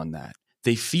 feed on that.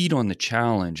 They feed on the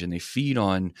challenge, and they feed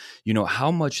on,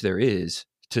 how much there is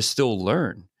to still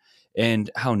learn, and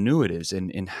how new it is,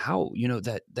 and how,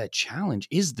 that challenge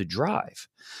is the drive.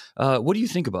 What do you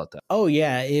think about that? Oh,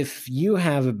 yeah. If you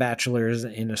have a bachelor's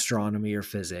in astronomy or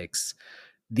physics,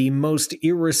 the most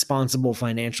irresponsible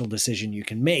financial decision you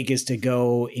can make is to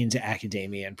go into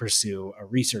academia and pursue a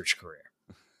research career.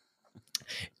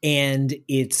 And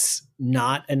it's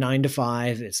not a 9 to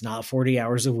 5. It's not 40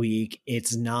 hours a week.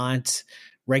 It's not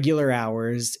regular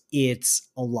hours. It's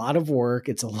a lot of work.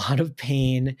 It's a lot of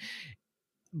pain,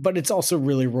 but it's also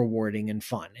really rewarding and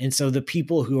fun. And so the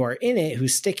people who are in it, who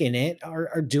stick in it,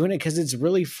 are doing it because it's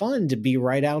really fun to be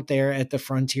right out there at the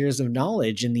frontiers of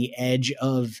knowledge and the edge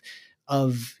of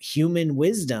human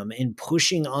wisdom, and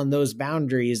pushing on those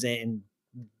boundaries and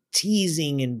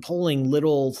teasing and pulling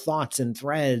little thoughts and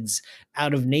threads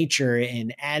out of nature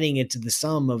and adding it to the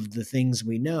sum of the things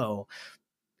we know.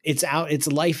 It's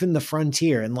life in the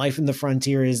frontier, and life in the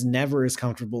frontier is never as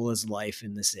comfortable as life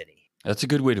in the city. That's a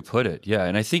good way to put it. Yeah.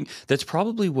 And I think that's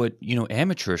probably what,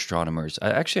 amateur astronomers,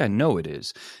 I know it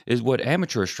is what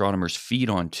amateur astronomers feed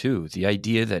on too. The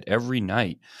idea that every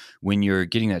night when you're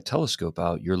getting that telescope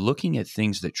out, you're looking at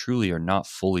things that truly are not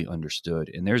fully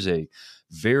understood. And there's a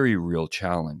very real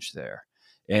challenge there.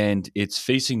 And it's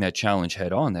facing that challenge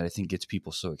head on that I think gets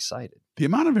people so excited. The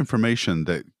amount of information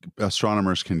that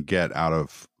astronomers can get out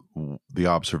of the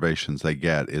observations they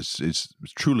get is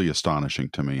truly astonishing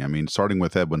to me. I mean, starting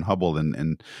with Edwin Hubble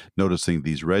and noticing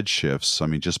these red shifts. I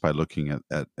mean, just by looking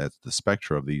at the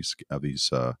spectra of these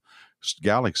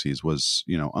galaxies was,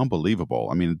 unbelievable.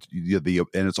 I mean, and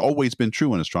it's always been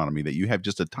true in astronomy that you have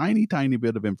just a tiny, tiny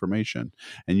bit of information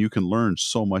and you can learn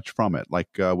so much from it. Like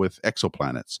with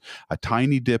exoplanets, a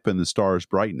tiny dip in the star's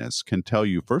brightness can tell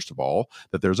you, first of all,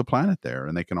 that there's a planet there,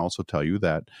 and they can also tell you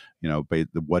that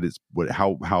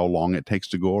how long it takes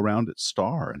to go around its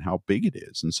star and how big it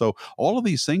is. And so all of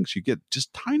these things, you get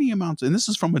just tiny amounts, and this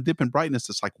is from a dip in brightness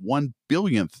that's like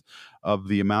 1/1000th of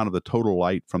the amount of the total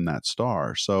light from that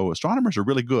star. So astronomers are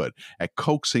really good at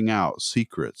coaxing out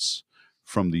secrets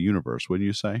from the universe, wouldn't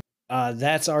you say?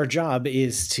 That's our job,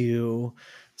 is to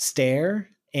stare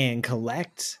and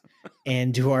collect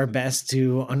and do our best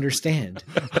to understand.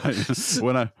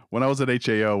 when I was at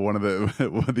HAO, one of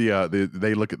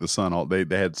they look at the sun.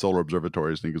 They had solar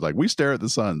observatories, and he was like, "We stare at the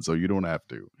sun, so you don't have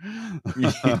to."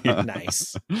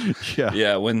 Nice. Yeah.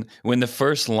 Yeah. When the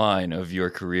first line of your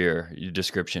career, your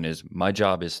description is, "My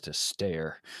job is to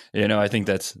stare." I think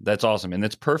that's awesome, and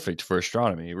that's perfect for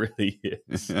astronomy. It really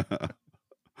is.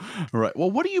 Right.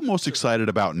 Well, what are you most excited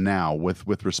about now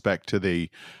with respect to the?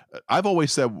 I've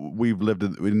always said we've lived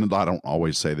in. I don't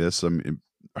always say this.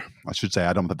 I should say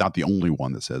I'm not the only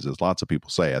one that says this. Lots of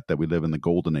people say it, that we live in the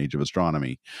golden age of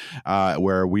astronomy,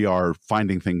 where we are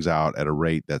finding things out at a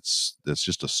rate that's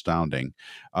just astounding.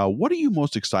 What are you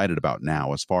most excited about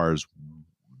now, as far as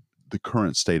the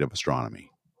current state of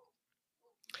astronomy?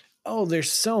 Oh,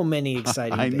 there's so many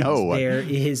exciting I things. know. There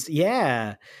is,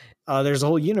 yeah. There's a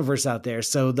whole universe out there.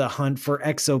 So the hunt for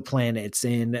exoplanets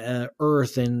and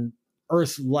Earth and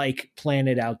Earth-like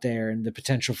planet out there, and the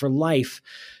potential for life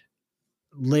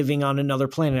living on another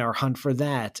planet. Our hunt for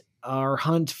that. Our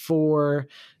hunt for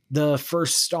the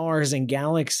first stars and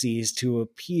galaxies to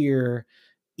appear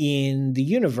in the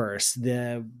universe.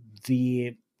 The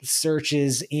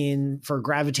searches for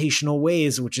gravitational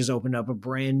waves, which has opened up a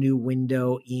brand new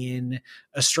window in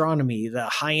astronomy, the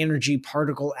high energy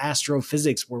particle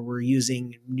astrophysics, where we're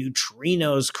using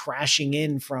neutrinos crashing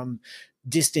in from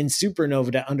distant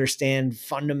supernova to understand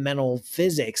fundamental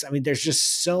physics. I mean, there's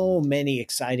just so many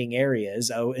exciting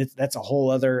areas. That's a whole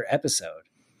other episode.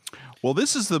 Well,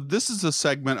 this is a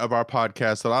segment of our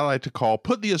podcast that I like to call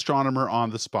 "Put the Astronomer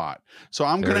on the Spot." So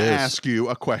I'm going to ask you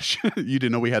a question. You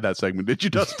didn't know we had that segment, did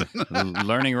you, Dustin?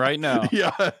 Learning right now.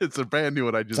 Yeah, it's a brand new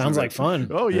one. I just sounds like fun.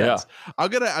 Oh yes,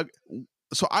 yeah.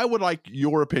 So I would like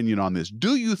your opinion on this.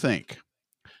 Do you think,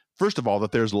 first of all,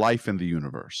 that there's life in the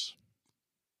universe?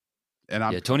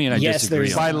 And Tony and I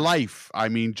disagree. By life, I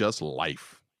mean just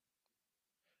life.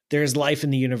 There's life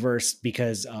in the universe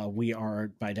because we are,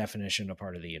 by definition, a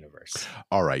part of the universe.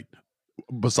 All right.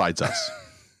 Besides us.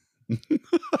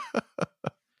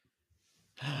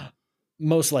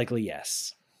 Most likely,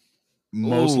 yes.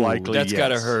 Most likely, that's got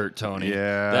to hurt, Tony.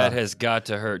 Yeah, that has got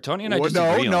to hurt, Tony. And I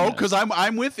disagree. No, because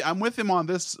I'm with him on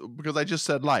this, because I just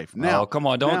said life. Now, come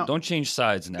on, don't change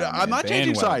sides now. I'm not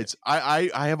changing sides. I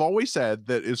have always said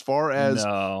that as far as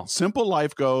simple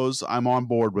life goes, I'm on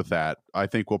board with that. I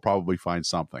think we'll probably find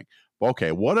something.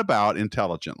 Okay, what about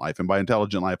intelligent life? And by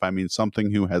intelligent life, I mean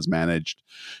something who has managed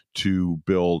to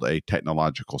build a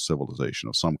technological civilization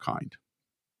of some kind.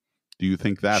 Do you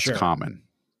think that's common?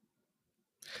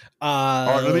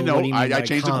 Let me know. I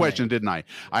changed the question, didn't I?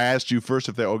 I asked you first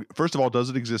if first of all, does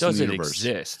it exist in the universe? Does it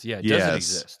exist? Yeah, yes, does it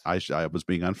exist? I was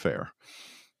being unfair.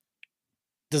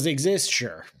 Does it exist?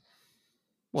 Sure.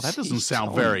 Well, that doesn't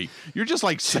sound very. You're just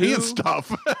like saying stuff.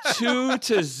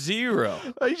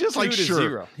 2-0. You're just like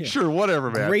sure, sure,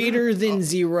 whatever, man. Greater than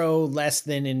zero, less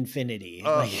than infinity.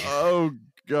 Oh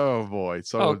boy!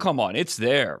 So come on, it's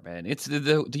there, man. It's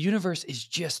the universe is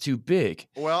just too big.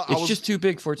 Well, it's just too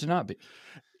big for it to not be.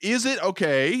 Is it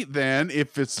okay then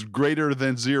if it's greater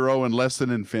than zero and less than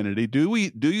infinity? Do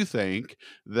you think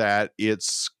that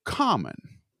it's common?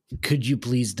 Could you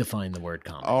please define the word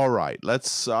common? All right.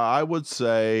 Let's I would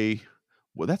say,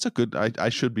 well, that's a good, I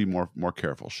should be more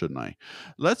careful, shouldn't I?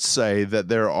 Let's say that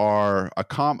there are a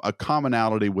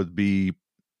commonality would be,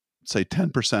 say,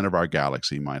 10% of our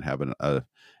galaxy might have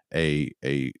a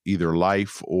either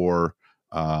life or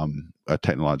a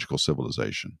technological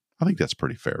civilization. I think that's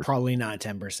pretty fair. Probably not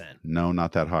 10%. No,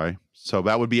 not that high. So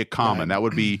that would be a common. Right. That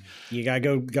would be. You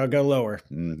gotta go lower.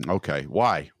 Okay.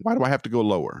 Why? Why do I have to go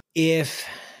lower? If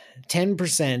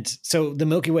 10%, so the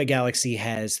Milky Way galaxy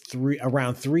has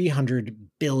around 300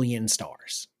 billion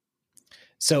stars.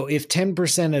 So if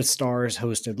 10% of stars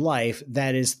hosted life,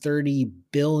 that is 30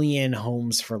 billion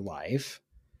homes for life,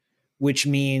 which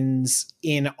means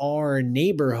in our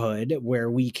neighborhood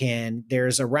where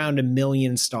there's around 1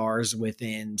 million stars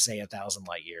within, say, 1,000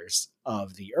 light years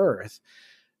of the Earth,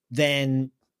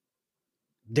 then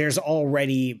there's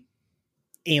already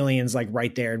aliens like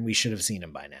right there, and we should have seen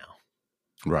them by now.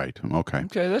 Right. Okay.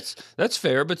 Okay. That's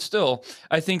fair, but still,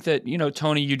 I think that,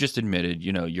 Tony, you just admitted,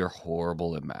 you're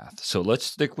horrible at math. So let's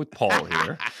stick with Paul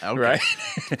here. Okay. Right.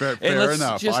 Fair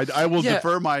enough. I will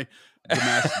defer the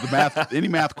math, any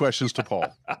math questions to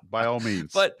Paul, by all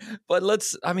means. But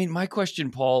my question,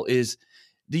 Paul, is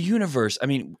the universe. I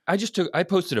mean, I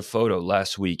posted a photo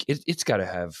last week. It's got to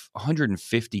have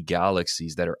 150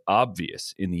 galaxies that are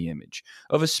obvious in the image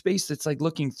of a space that's like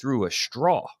looking through a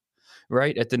straw,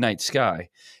 right, at the night sky.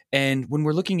 And when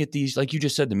we're looking at these, like you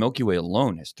just said, the Milky Way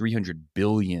alone has 300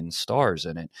 billion stars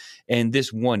in it. And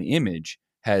this one image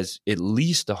has at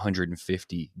least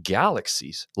 150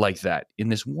 galaxies like that in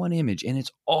this one image, and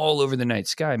it's all over the night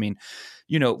sky. I mean,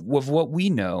 with what we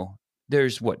know,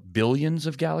 there's billions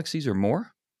of galaxies or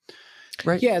more,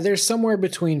 right? Yeah, there's somewhere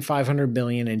between 500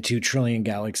 billion and 2 trillion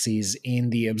galaxies in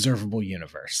the observable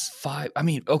universe.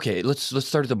 Okay, let's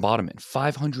start at the bottom end.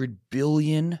 500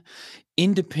 billion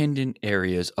independent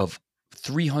areas of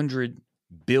 300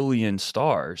 billion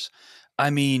stars. I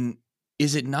mean,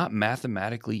 is it not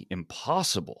mathematically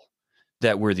impossible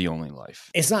that we're the only life?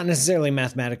 It's not necessarily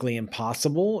mathematically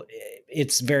impossible.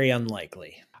 It's very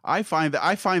unlikely. I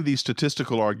find these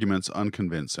statistical arguments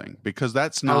unconvincing, because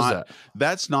that's not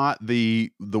the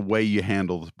way you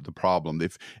handle the problem.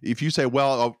 If you say,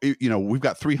 well, we've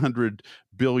got 300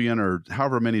 billion or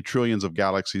however many trillions of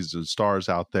galaxies and stars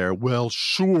out there, well,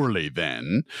 surely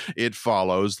then it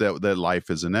follows that life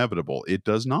is inevitable. It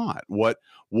does not. What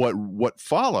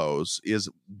follows is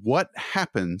what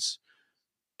happens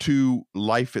to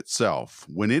life itself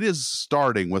when it is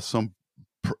starting with some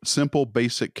simple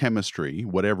basic chemistry,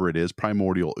 whatever it is,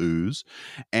 primordial ooze,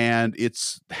 and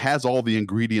has all the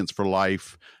ingredients for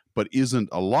life but isn't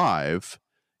alive.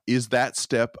 Is that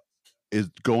step is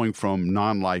going from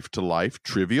non-life to life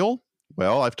trivial?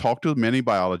 Well, I've talked to many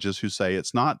biologists who say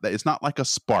it's not like a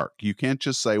spark. You can't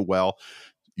just say, well,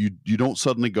 you don't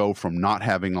suddenly go from not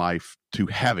having life to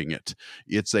having it.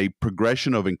 It's a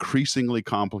progression of increasingly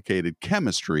complicated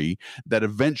chemistry that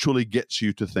eventually gets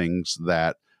you to things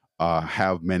that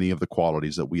have many of the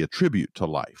qualities that we attribute to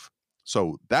life.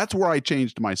 So that's where I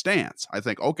changed my stance. I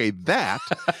think, okay, that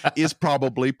is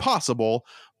probably possible,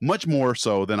 much more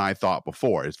so than I thought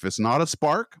before. If it's not a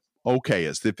spark, okay.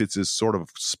 If it's this sort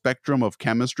of spectrum of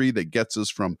chemistry that gets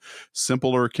us from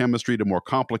simpler chemistry to more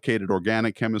complicated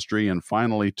organic chemistry and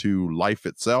finally to life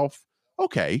itself,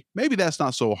 okay, maybe that's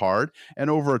not so hard.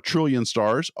 And over 1 trillion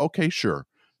stars, okay, sure.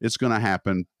 It's going to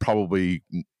happen probably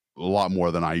a lot more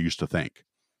than I used to think.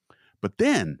 But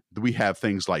then we have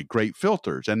things like great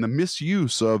filters and the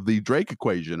misuse of the Drake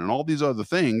equation and all these other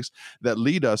things that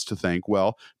lead us to think,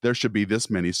 well, there should be this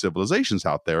many civilizations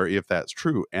out there if that's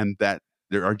true, and that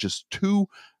there are just too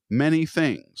many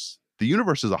things. The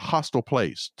universe is a hostile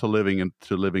place to living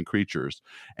creatures,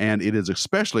 and it is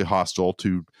especially hostile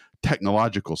to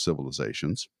technological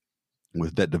civilizations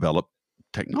that develop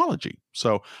technology.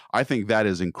 So I think that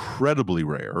is incredibly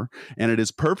rare, and it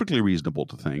is perfectly reasonable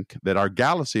to think that our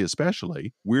galaxy,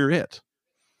 especially, we're it.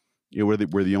 We're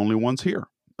the only ones here,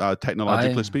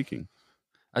 technologically speaking.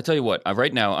 I tell you what,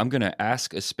 right now I'm going to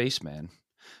ask a spaceman.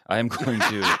 I am going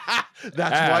to.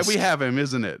 That's why we have him,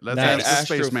 isn't it? Let's ask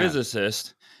a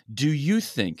astrophysicist. Do you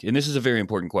think, and this is a very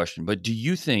important question, but do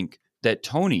you think that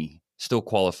Tony still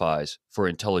qualifies for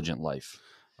intelligent life?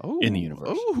 In the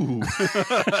universe.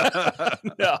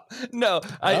 No.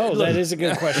 That is a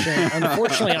good question.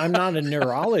 Unfortunately, I'm not a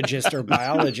neurologist or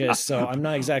biologist, so I'm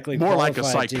not exactly more like a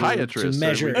psychiatrist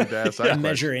to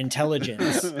measure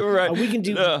intelligence. Right. We can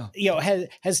do.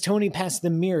 Has Tony passed the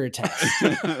mirror test?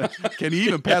 Can he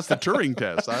even pass the Turing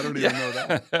test? I don't even know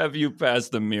that. Have you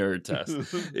passed the mirror test?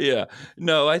 Yeah.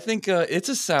 No, I think it's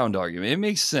a sound argument. It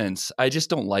makes sense. I just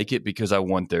don't like it because I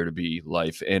want there to be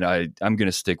life, and I'm going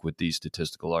to stick with the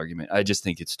statistical argument. I just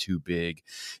think it's too big.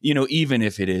 Even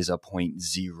if it is a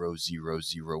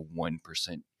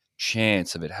 0.0001%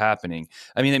 chance of it happening,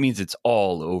 I mean, that means it's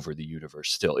all over the universe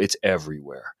still. It's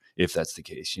everywhere if that's the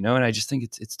case, and I just think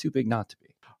it's too big not to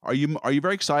be. Are you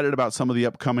very excited about some of the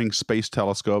upcoming space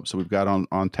telescopes that we've got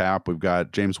on tap? We've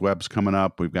got James Webb's coming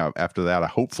up. We've got, after that,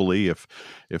 hopefully, if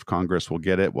Congress will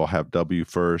get it, we'll have W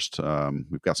first.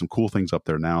 We've got some cool things up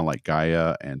there now, like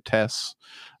Gaia and TESS.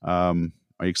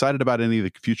 Are you excited about any of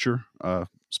the future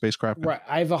spacecraft? Right.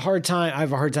 I have a hard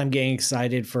time getting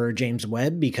excited for James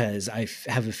Webb because I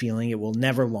have a feeling it will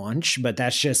never launch, but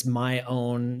that's just my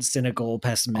own cynical,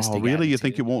 pessimistic attitude. You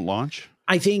think it won't launch?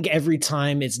 I think every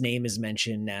time its name is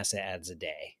mentioned, NASA adds a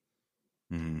day.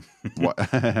 And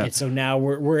so now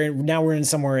we're in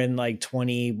somewhere in like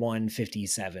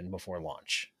 2157 before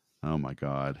launch. Oh my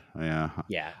God. Yeah.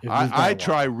 I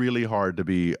try really hard to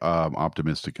be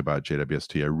optimistic about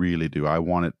JWST. I really do. I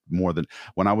want it more than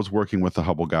when I was working with the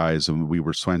Hubble guys and we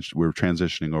were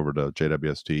transitioning over to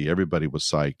JWST. Everybody was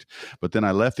psyched. But then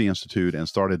I left the Institute and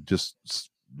started just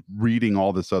reading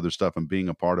all this other stuff and being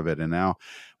a part of it. And now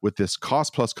with this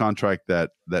cost plus contract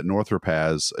that Northrop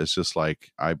has, it's just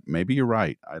like, maybe you're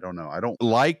right. I don't know. I don't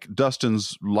like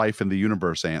Dustin's life in the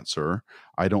universe answer.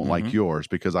 I don't like yours,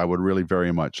 because I would really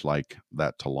very much like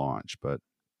that to launch. But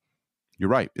you're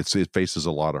right. It faces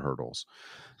a lot of hurdles.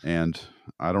 And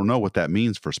I don't know what that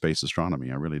means for space astronomy.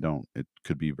 I really don't. It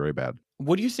could be very bad.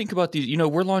 What do you think about these?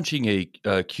 We're launching a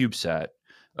CubeSat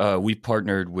we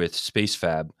partnered with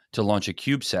SpaceFab to launch a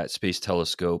CubeSat space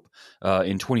telescope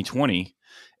in 2020.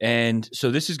 And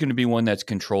so this is going to be one that's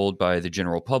controlled by the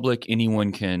general public.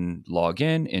 Anyone can log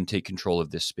in and take control of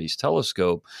this space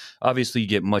telescope. Obviously, you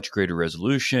get much greater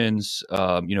resolutions,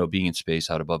 being in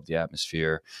space out above the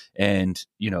atmosphere. And,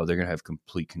 they're going to have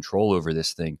complete control over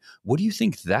this thing. What do you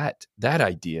think that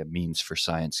idea means for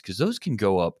science? Because those can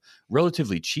go up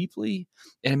relatively cheaply.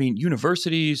 And I mean,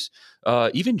 universities,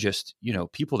 even just,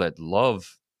 people that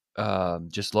love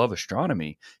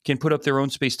astronomy can put up their own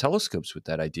space telescopes with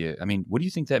that idea. I mean, what do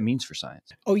you think that means for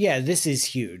science? Oh yeah, this is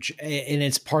huge. And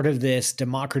it's part of this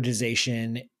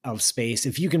democratization of space.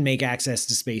 If you can make access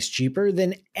to space cheaper,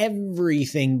 then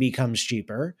everything becomes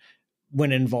cheaper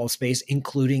when it involves space,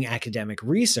 including academic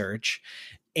research.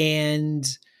 And,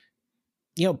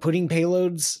 putting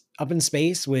payloads up in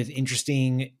space with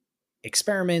interesting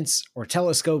experiments or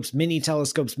telescopes, mini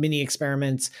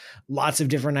experiments, lots of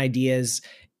different ideas.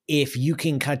 If you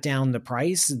can cut down the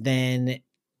price, then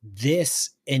this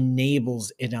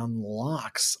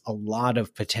unlocks a lot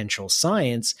of potential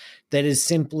science that is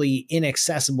simply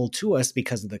inaccessible to us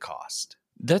because of the cost.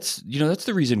 That's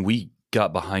the reason we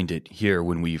got behind it here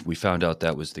when we found out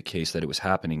that was the case, that it was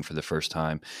happening for the first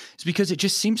time. It's because it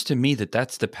just seems to me that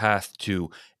that's the path to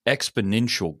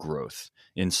exponential growth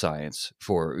in science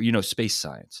for, space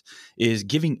science, is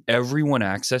giving everyone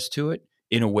access to it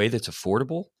in a way that's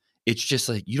affordable. It's just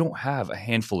like you don't have a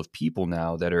handful of people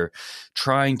now that are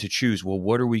trying to choose, well,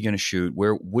 what are we going to shoot?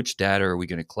 Which data are we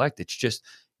going to collect? It's just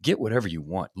get whatever you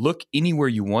want. Look anywhere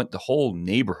you want. The whole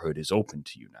neighborhood is open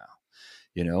to you now,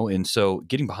 And so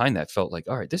getting behind that felt like,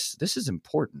 all right, this is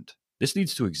important. This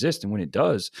needs to exist. And when it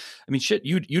does, I mean, shit,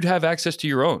 you'd have access to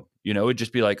your own, it'd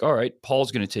just be like, all right,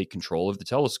 Paul's going to take control of the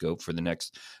telescope for the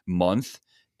next month.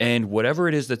 And whatever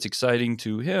it is that's exciting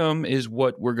to him is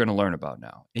what we're going to learn about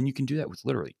now. And you can do that with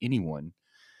literally anyone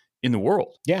in the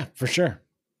world. Yeah, for sure.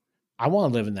 I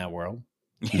want to live in that world.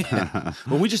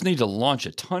 Well, we just need to launch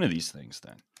a ton of these things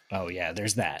then. Oh, yeah,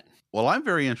 there's that. Well, I'm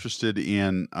very interested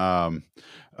in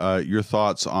your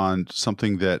thoughts on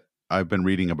something that I've been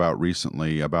reading about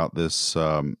recently about this.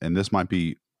 And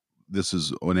this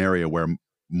is an area where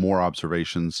more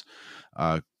observations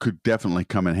could definitely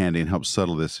come in handy and help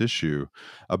settle this issue.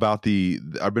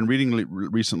 I've been reading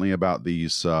recently about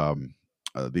these, the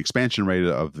expansion rate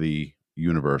of the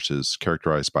universe is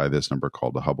characterized by this number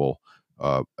called the Hubble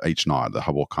H-naught, the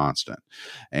Hubble constant,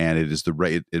 and it is the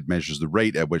rate. It measures the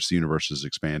rate at which the universe is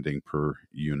expanding per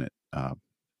unit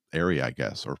area, I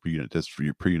guess, or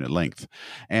per unit length,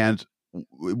 and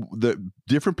the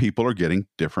different people are getting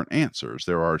different answers.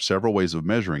 There are several ways of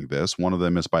measuring this. One of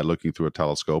them is by looking through a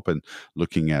telescope and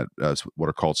looking at what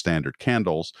are called standard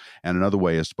candles. And another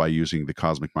way is by using the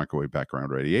cosmic microwave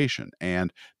background radiation.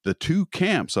 And the two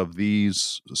camps of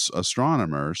these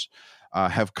astronomers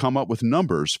have come up with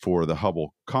numbers for the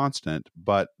Hubble constant,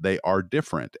 but they are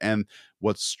different. And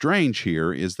what's strange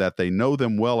here is that they know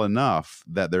them well enough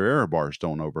that their error bars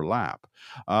don't overlap.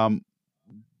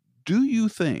 Do you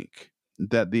think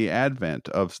that the advent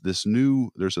of this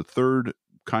there's a third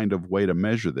kind of way to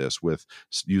measure this with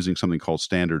using something called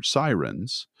standard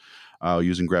sirens,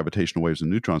 using gravitational waves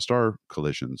and neutron star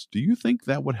collisions, do you think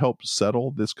that would help settle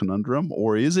this conundrum?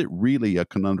 Or is it really a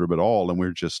conundrum at all and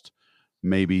we're just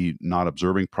maybe not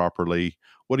observing properly?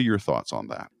 What are your thoughts on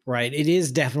that? Right. It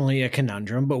is definitely a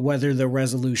conundrum, but whether the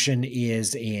resolution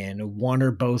is in one or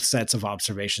both sets of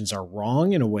observations are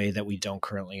wrong in a way that we don't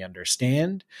currently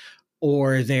understand,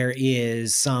 or there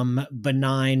is some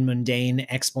benign, mundane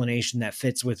explanation that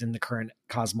fits within the current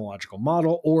cosmological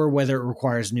model, or whether it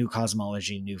requires new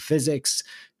cosmology, new physics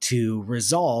to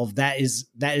resolve, that is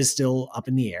still up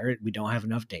in the air. We don't have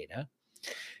enough data.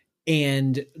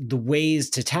 And the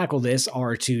ways to tackle this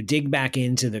are to dig back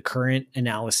into the current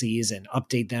analyses and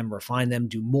update them, refine them,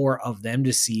 do more of them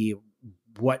to see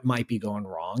what might be going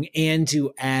wrong, and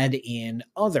to add in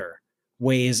other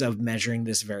ways of measuring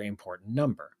this very important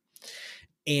number.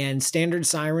 And standard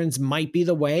sirens might be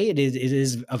the way. It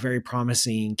is a very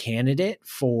promising candidate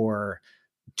for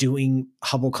doing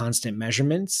Hubble constant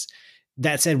measurements.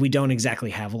 That said, we don't exactly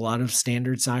have a lot of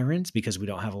standard sirens because we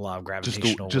don't have a lot of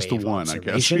gravitational just the wave one, I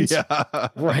guess. observations. Yeah.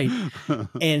 Right.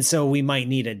 And so we might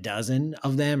need a dozen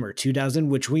of them or 24,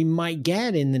 which we might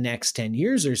get in the next 10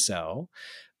 years or so.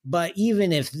 But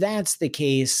even if that's the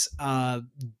case,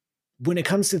 when it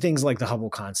comes to things like the Hubble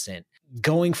constant,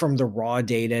 going from the raw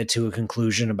data to a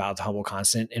conclusion about the Hubble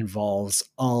constant involves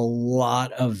a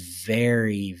lot of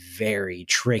very, very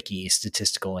tricky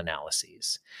statistical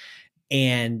analyses.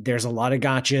 And there's a lot of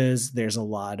gotchas, there's a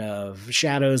lot of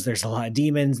shadows, there's a lot of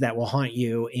demons that will haunt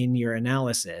you in your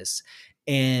analysis.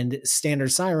 And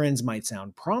standard sirens might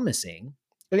sound promising,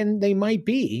 and they might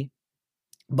be,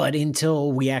 but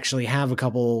until we actually have a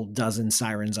couple dozen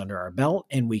sirens under our belt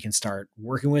and we can start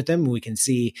working with them, we can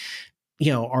see,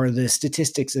 are the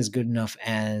statistics as good enough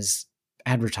as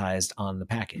advertised on the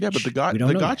package? Yeah, but the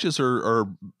gotchas are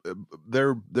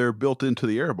they're built into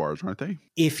the error bars, aren't they?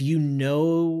 If you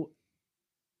know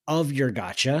of your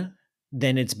gotcha,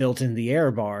 then it's built into the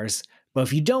error bars. But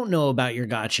if you don't know about your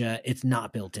gotcha, it's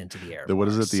not built into the error bars. What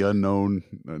is it? The unknowns?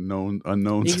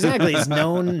 Exactly. It's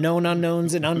known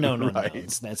unknowns and unknown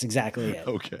unknowns. That's exactly it.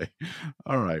 Okay.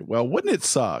 All right. Well, wouldn't it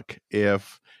suck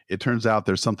if it turns out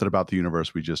there's something about the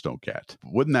universe we just don't get?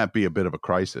 Wouldn't that be a bit of a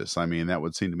crisis? I mean, that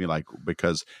would seem to me like,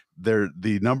 because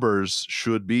the numbers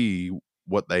should be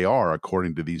what they are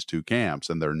according to these two camps,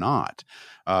 and they're not.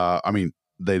 I mean,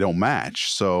 they don't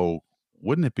match. So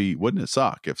wouldn't it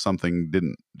suck if something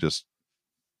didn't just,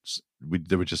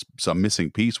 there was just some missing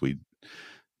piece we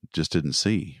just didn't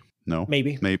see? No,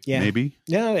 maybe. Yeah. Maybe.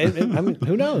 No, I mean,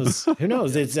 who knows? Who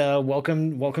knows? It's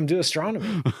welcome to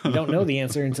astronomy. You don't know the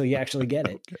answer until you actually get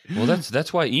it. Okay. Well,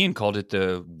 that's why Ian called it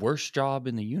the worst job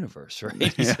in the universe, right?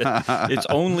 It's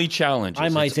only challenges. I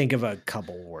might think of a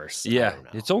couple worse. Yeah,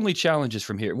 it's only challenges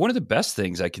from here. One of the best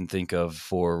things I can think of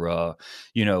for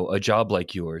a job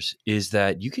like yours is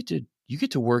that you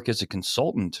get to work as a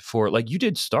consultant for, like, you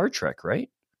did Star Trek, right?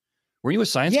 Were you a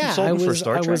science consultant for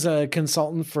Star Trek? I was a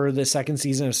consultant for the second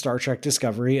season of Star Trek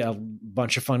Discovery. A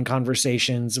bunch of fun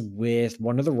conversations with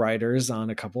one of the writers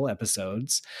on a couple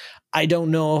episodes. I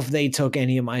don't know if they took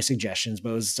any of my suggestions, but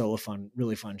it was still a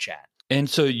really fun chat. And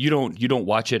so you don't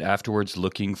watch it afterwards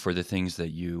looking for the things that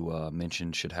you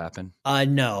mentioned should happen?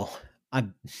 No.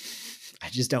 I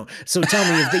just don't. So tell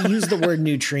me, if they use the word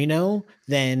neutrino,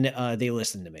 then they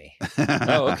listen to me.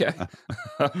 Oh, okay.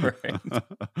 All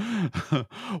right.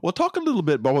 Well, talk a little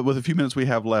bit, with a few minutes we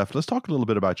have left, let's talk a little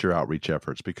bit about your outreach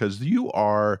efforts, because you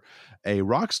are a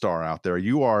rock star out there.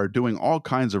 You are doing all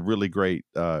kinds of really great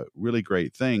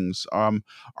things.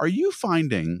 Are you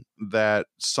finding that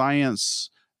science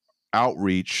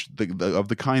outreach of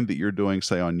the kind that you're doing,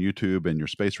 say on YouTube and your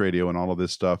space radio and all of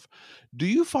this stuff, do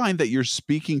you find that you're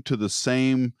speaking to the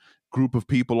same group of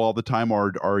people all the time,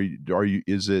 or are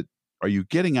you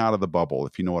getting out of the bubble,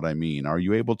 if you know what I mean? Are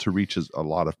you able to reach a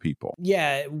lot of people?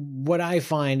 Yeah, what I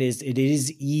find is it is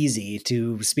easy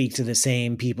to speak to the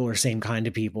same people or same kind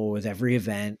of people with every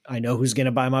event. I know who's going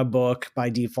to buy my book by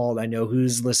default. I know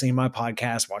who's listening to my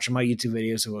podcast, watching my YouTube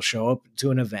videos, who will show up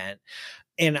to an event.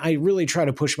 And I really try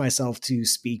to push myself to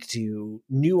speak to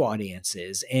new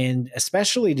audiences. And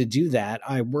especially to do that,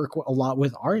 I work a lot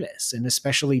with artists and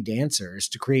especially dancers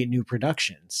to create new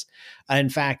productions. In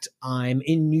fact, I'm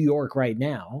in New York right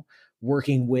now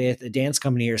working with a dance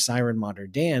company here, Siren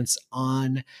Modern Dance,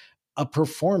 on a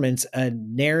performance, a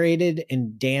narrated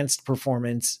and danced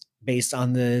performance based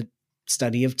on the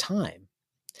study of time.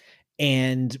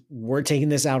 And we're taking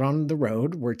this out on the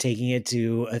road. We're taking it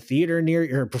to a theater near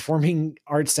your performing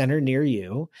arts center near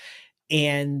you.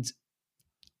 And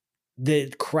the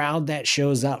crowd that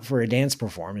shows up for a dance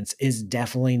performance is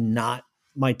definitely not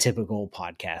my typical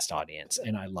podcast audience.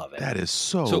 And I love it. That is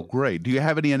so great. Do you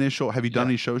have any have you done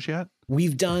any shows yet?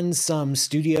 We've done some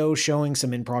studio showings,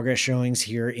 some in progress showings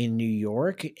here in New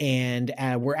York. And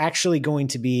we're actually going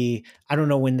to be, I don't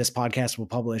know when this podcast will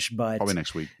publish, but probably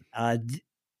next week.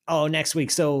 Next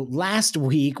week. So last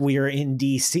week we were in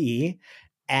DC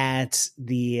at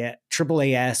the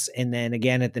AAAS and then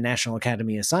again at the National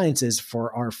Academy of Sciences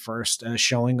for our first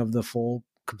showing of the full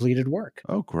completed work.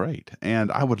 Oh, great.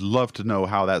 And I would love to know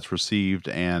how that's received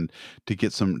and to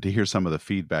hear some of the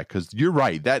feedback, because you're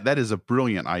right. That is a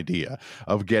brilliant idea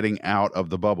of getting out of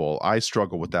the bubble. I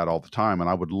struggle with that all the time, and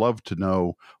I would love to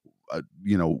know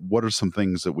what are some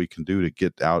things that we can do to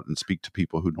get out and speak to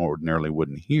people who ordinarily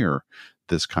wouldn't hear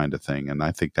this kind of thing. And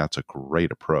I think that's a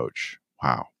great approach.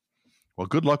 Wow. Well,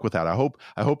 good luck with that. I hope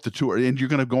the tour, and you're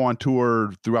going to go on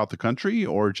tour throughout the country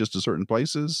or just to certain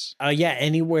places? Yeah,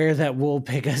 anywhere that will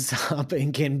pick us up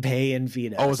and can pay and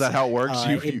feed us. Oh, is that how it works?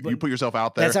 You put yourself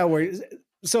out there? That's how it works.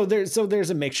 So there's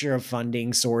a mixture of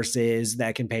funding sources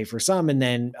that can pay for some, and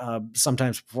then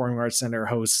sometimes Performing Arts Center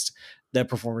hosts the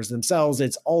performers themselves.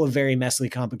 It's all a very messily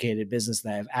complicated business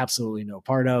that I have absolutely no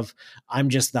part of. I'm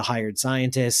just the hired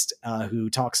scientist who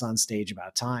talks on stage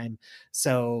about time.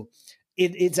 So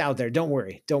it's out there. Don't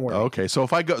worry. Okay. So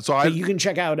if I go, you can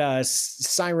check out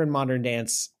Siren Modern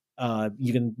Dance.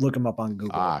 You can look them up on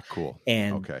Google. Ah, cool.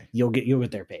 And you'll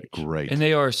get their page. Great. And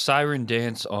they are Siren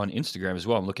Dance on Instagram as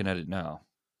well. I'm looking at it now.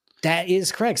 That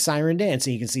is correct. Siren Dance.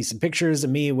 And you can see some pictures of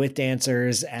me with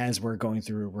dancers as we're going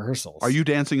through rehearsals. Are you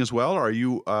dancing as well? Or are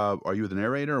you the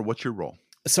narrator, or what's your role?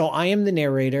 So I am the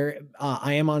narrator.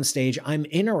 I am on stage. I'm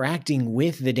interacting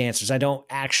with the dancers. I don't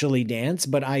actually dance,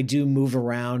 but I do move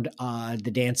around.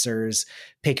 The dancers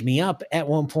pick me up at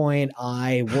one point.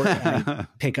 I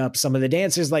pick up some of the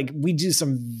dancers. Like, we do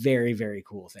some very, very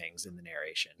cool things in the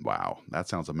narration. Wow, that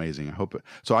sounds amazing. I hope it.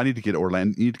 So I need to get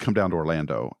Orlando. You need to come down to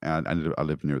Orlando, and I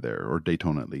live near there, or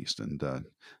Daytona at least, and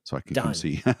so I can come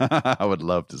see. I would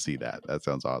love to see that. That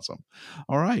sounds awesome.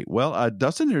 All right. Well,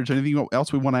 Dustin, is there anything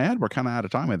else we want to add? We're kind of out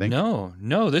of time, I think.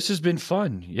 No, this has been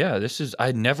fun. Yeah,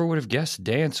 I never would have guessed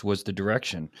dance was the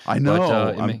direction. I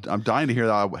know. But, I'm dying to hear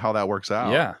how that works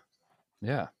out.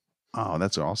 Yeah. Oh,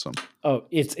 that's awesome. Oh,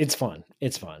 it's fun.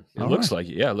 It's fun. It looks like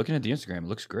it. Yeah, looking at the Instagram, it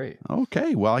looks great.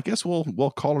 Okay, well, I guess we'll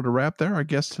call it a wrap there. Our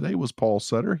guest today was Paul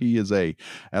Sutter. He is a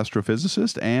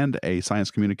astrophysicist and a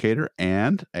science communicator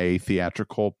and a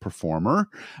theatrical performer.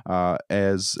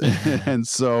 And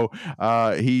so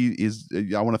he is.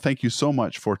 I want to thank you so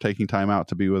much for taking time out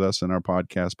to be with us in our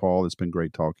podcast, Paul. It's been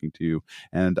great talking to you,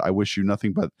 and I wish you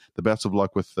nothing but the best of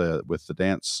luck with the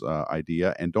dance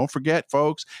idea. And don't forget,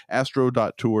 folks,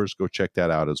 astro.tours. Go check that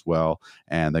out as well.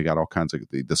 And they got all kinds of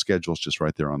the schedule's just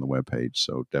right there on the webpage.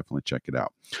 So definitely check it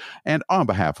out. And on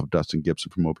behalf of Dustin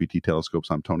Gibson from OPT Telescopes,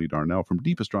 I'm Tony Darnell from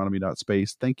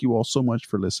deepastronomy.space. Thank you all so much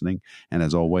for listening. And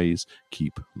as always,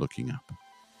 keep looking up.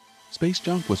 Space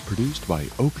Junk was produced by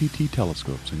OPT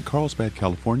Telescopes in Carlsbad,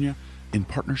 California, in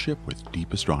partnership with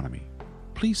Deep Astronomy.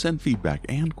 Please send feedback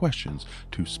and questions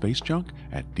to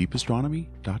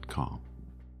spacejunk@deepastronomy.com.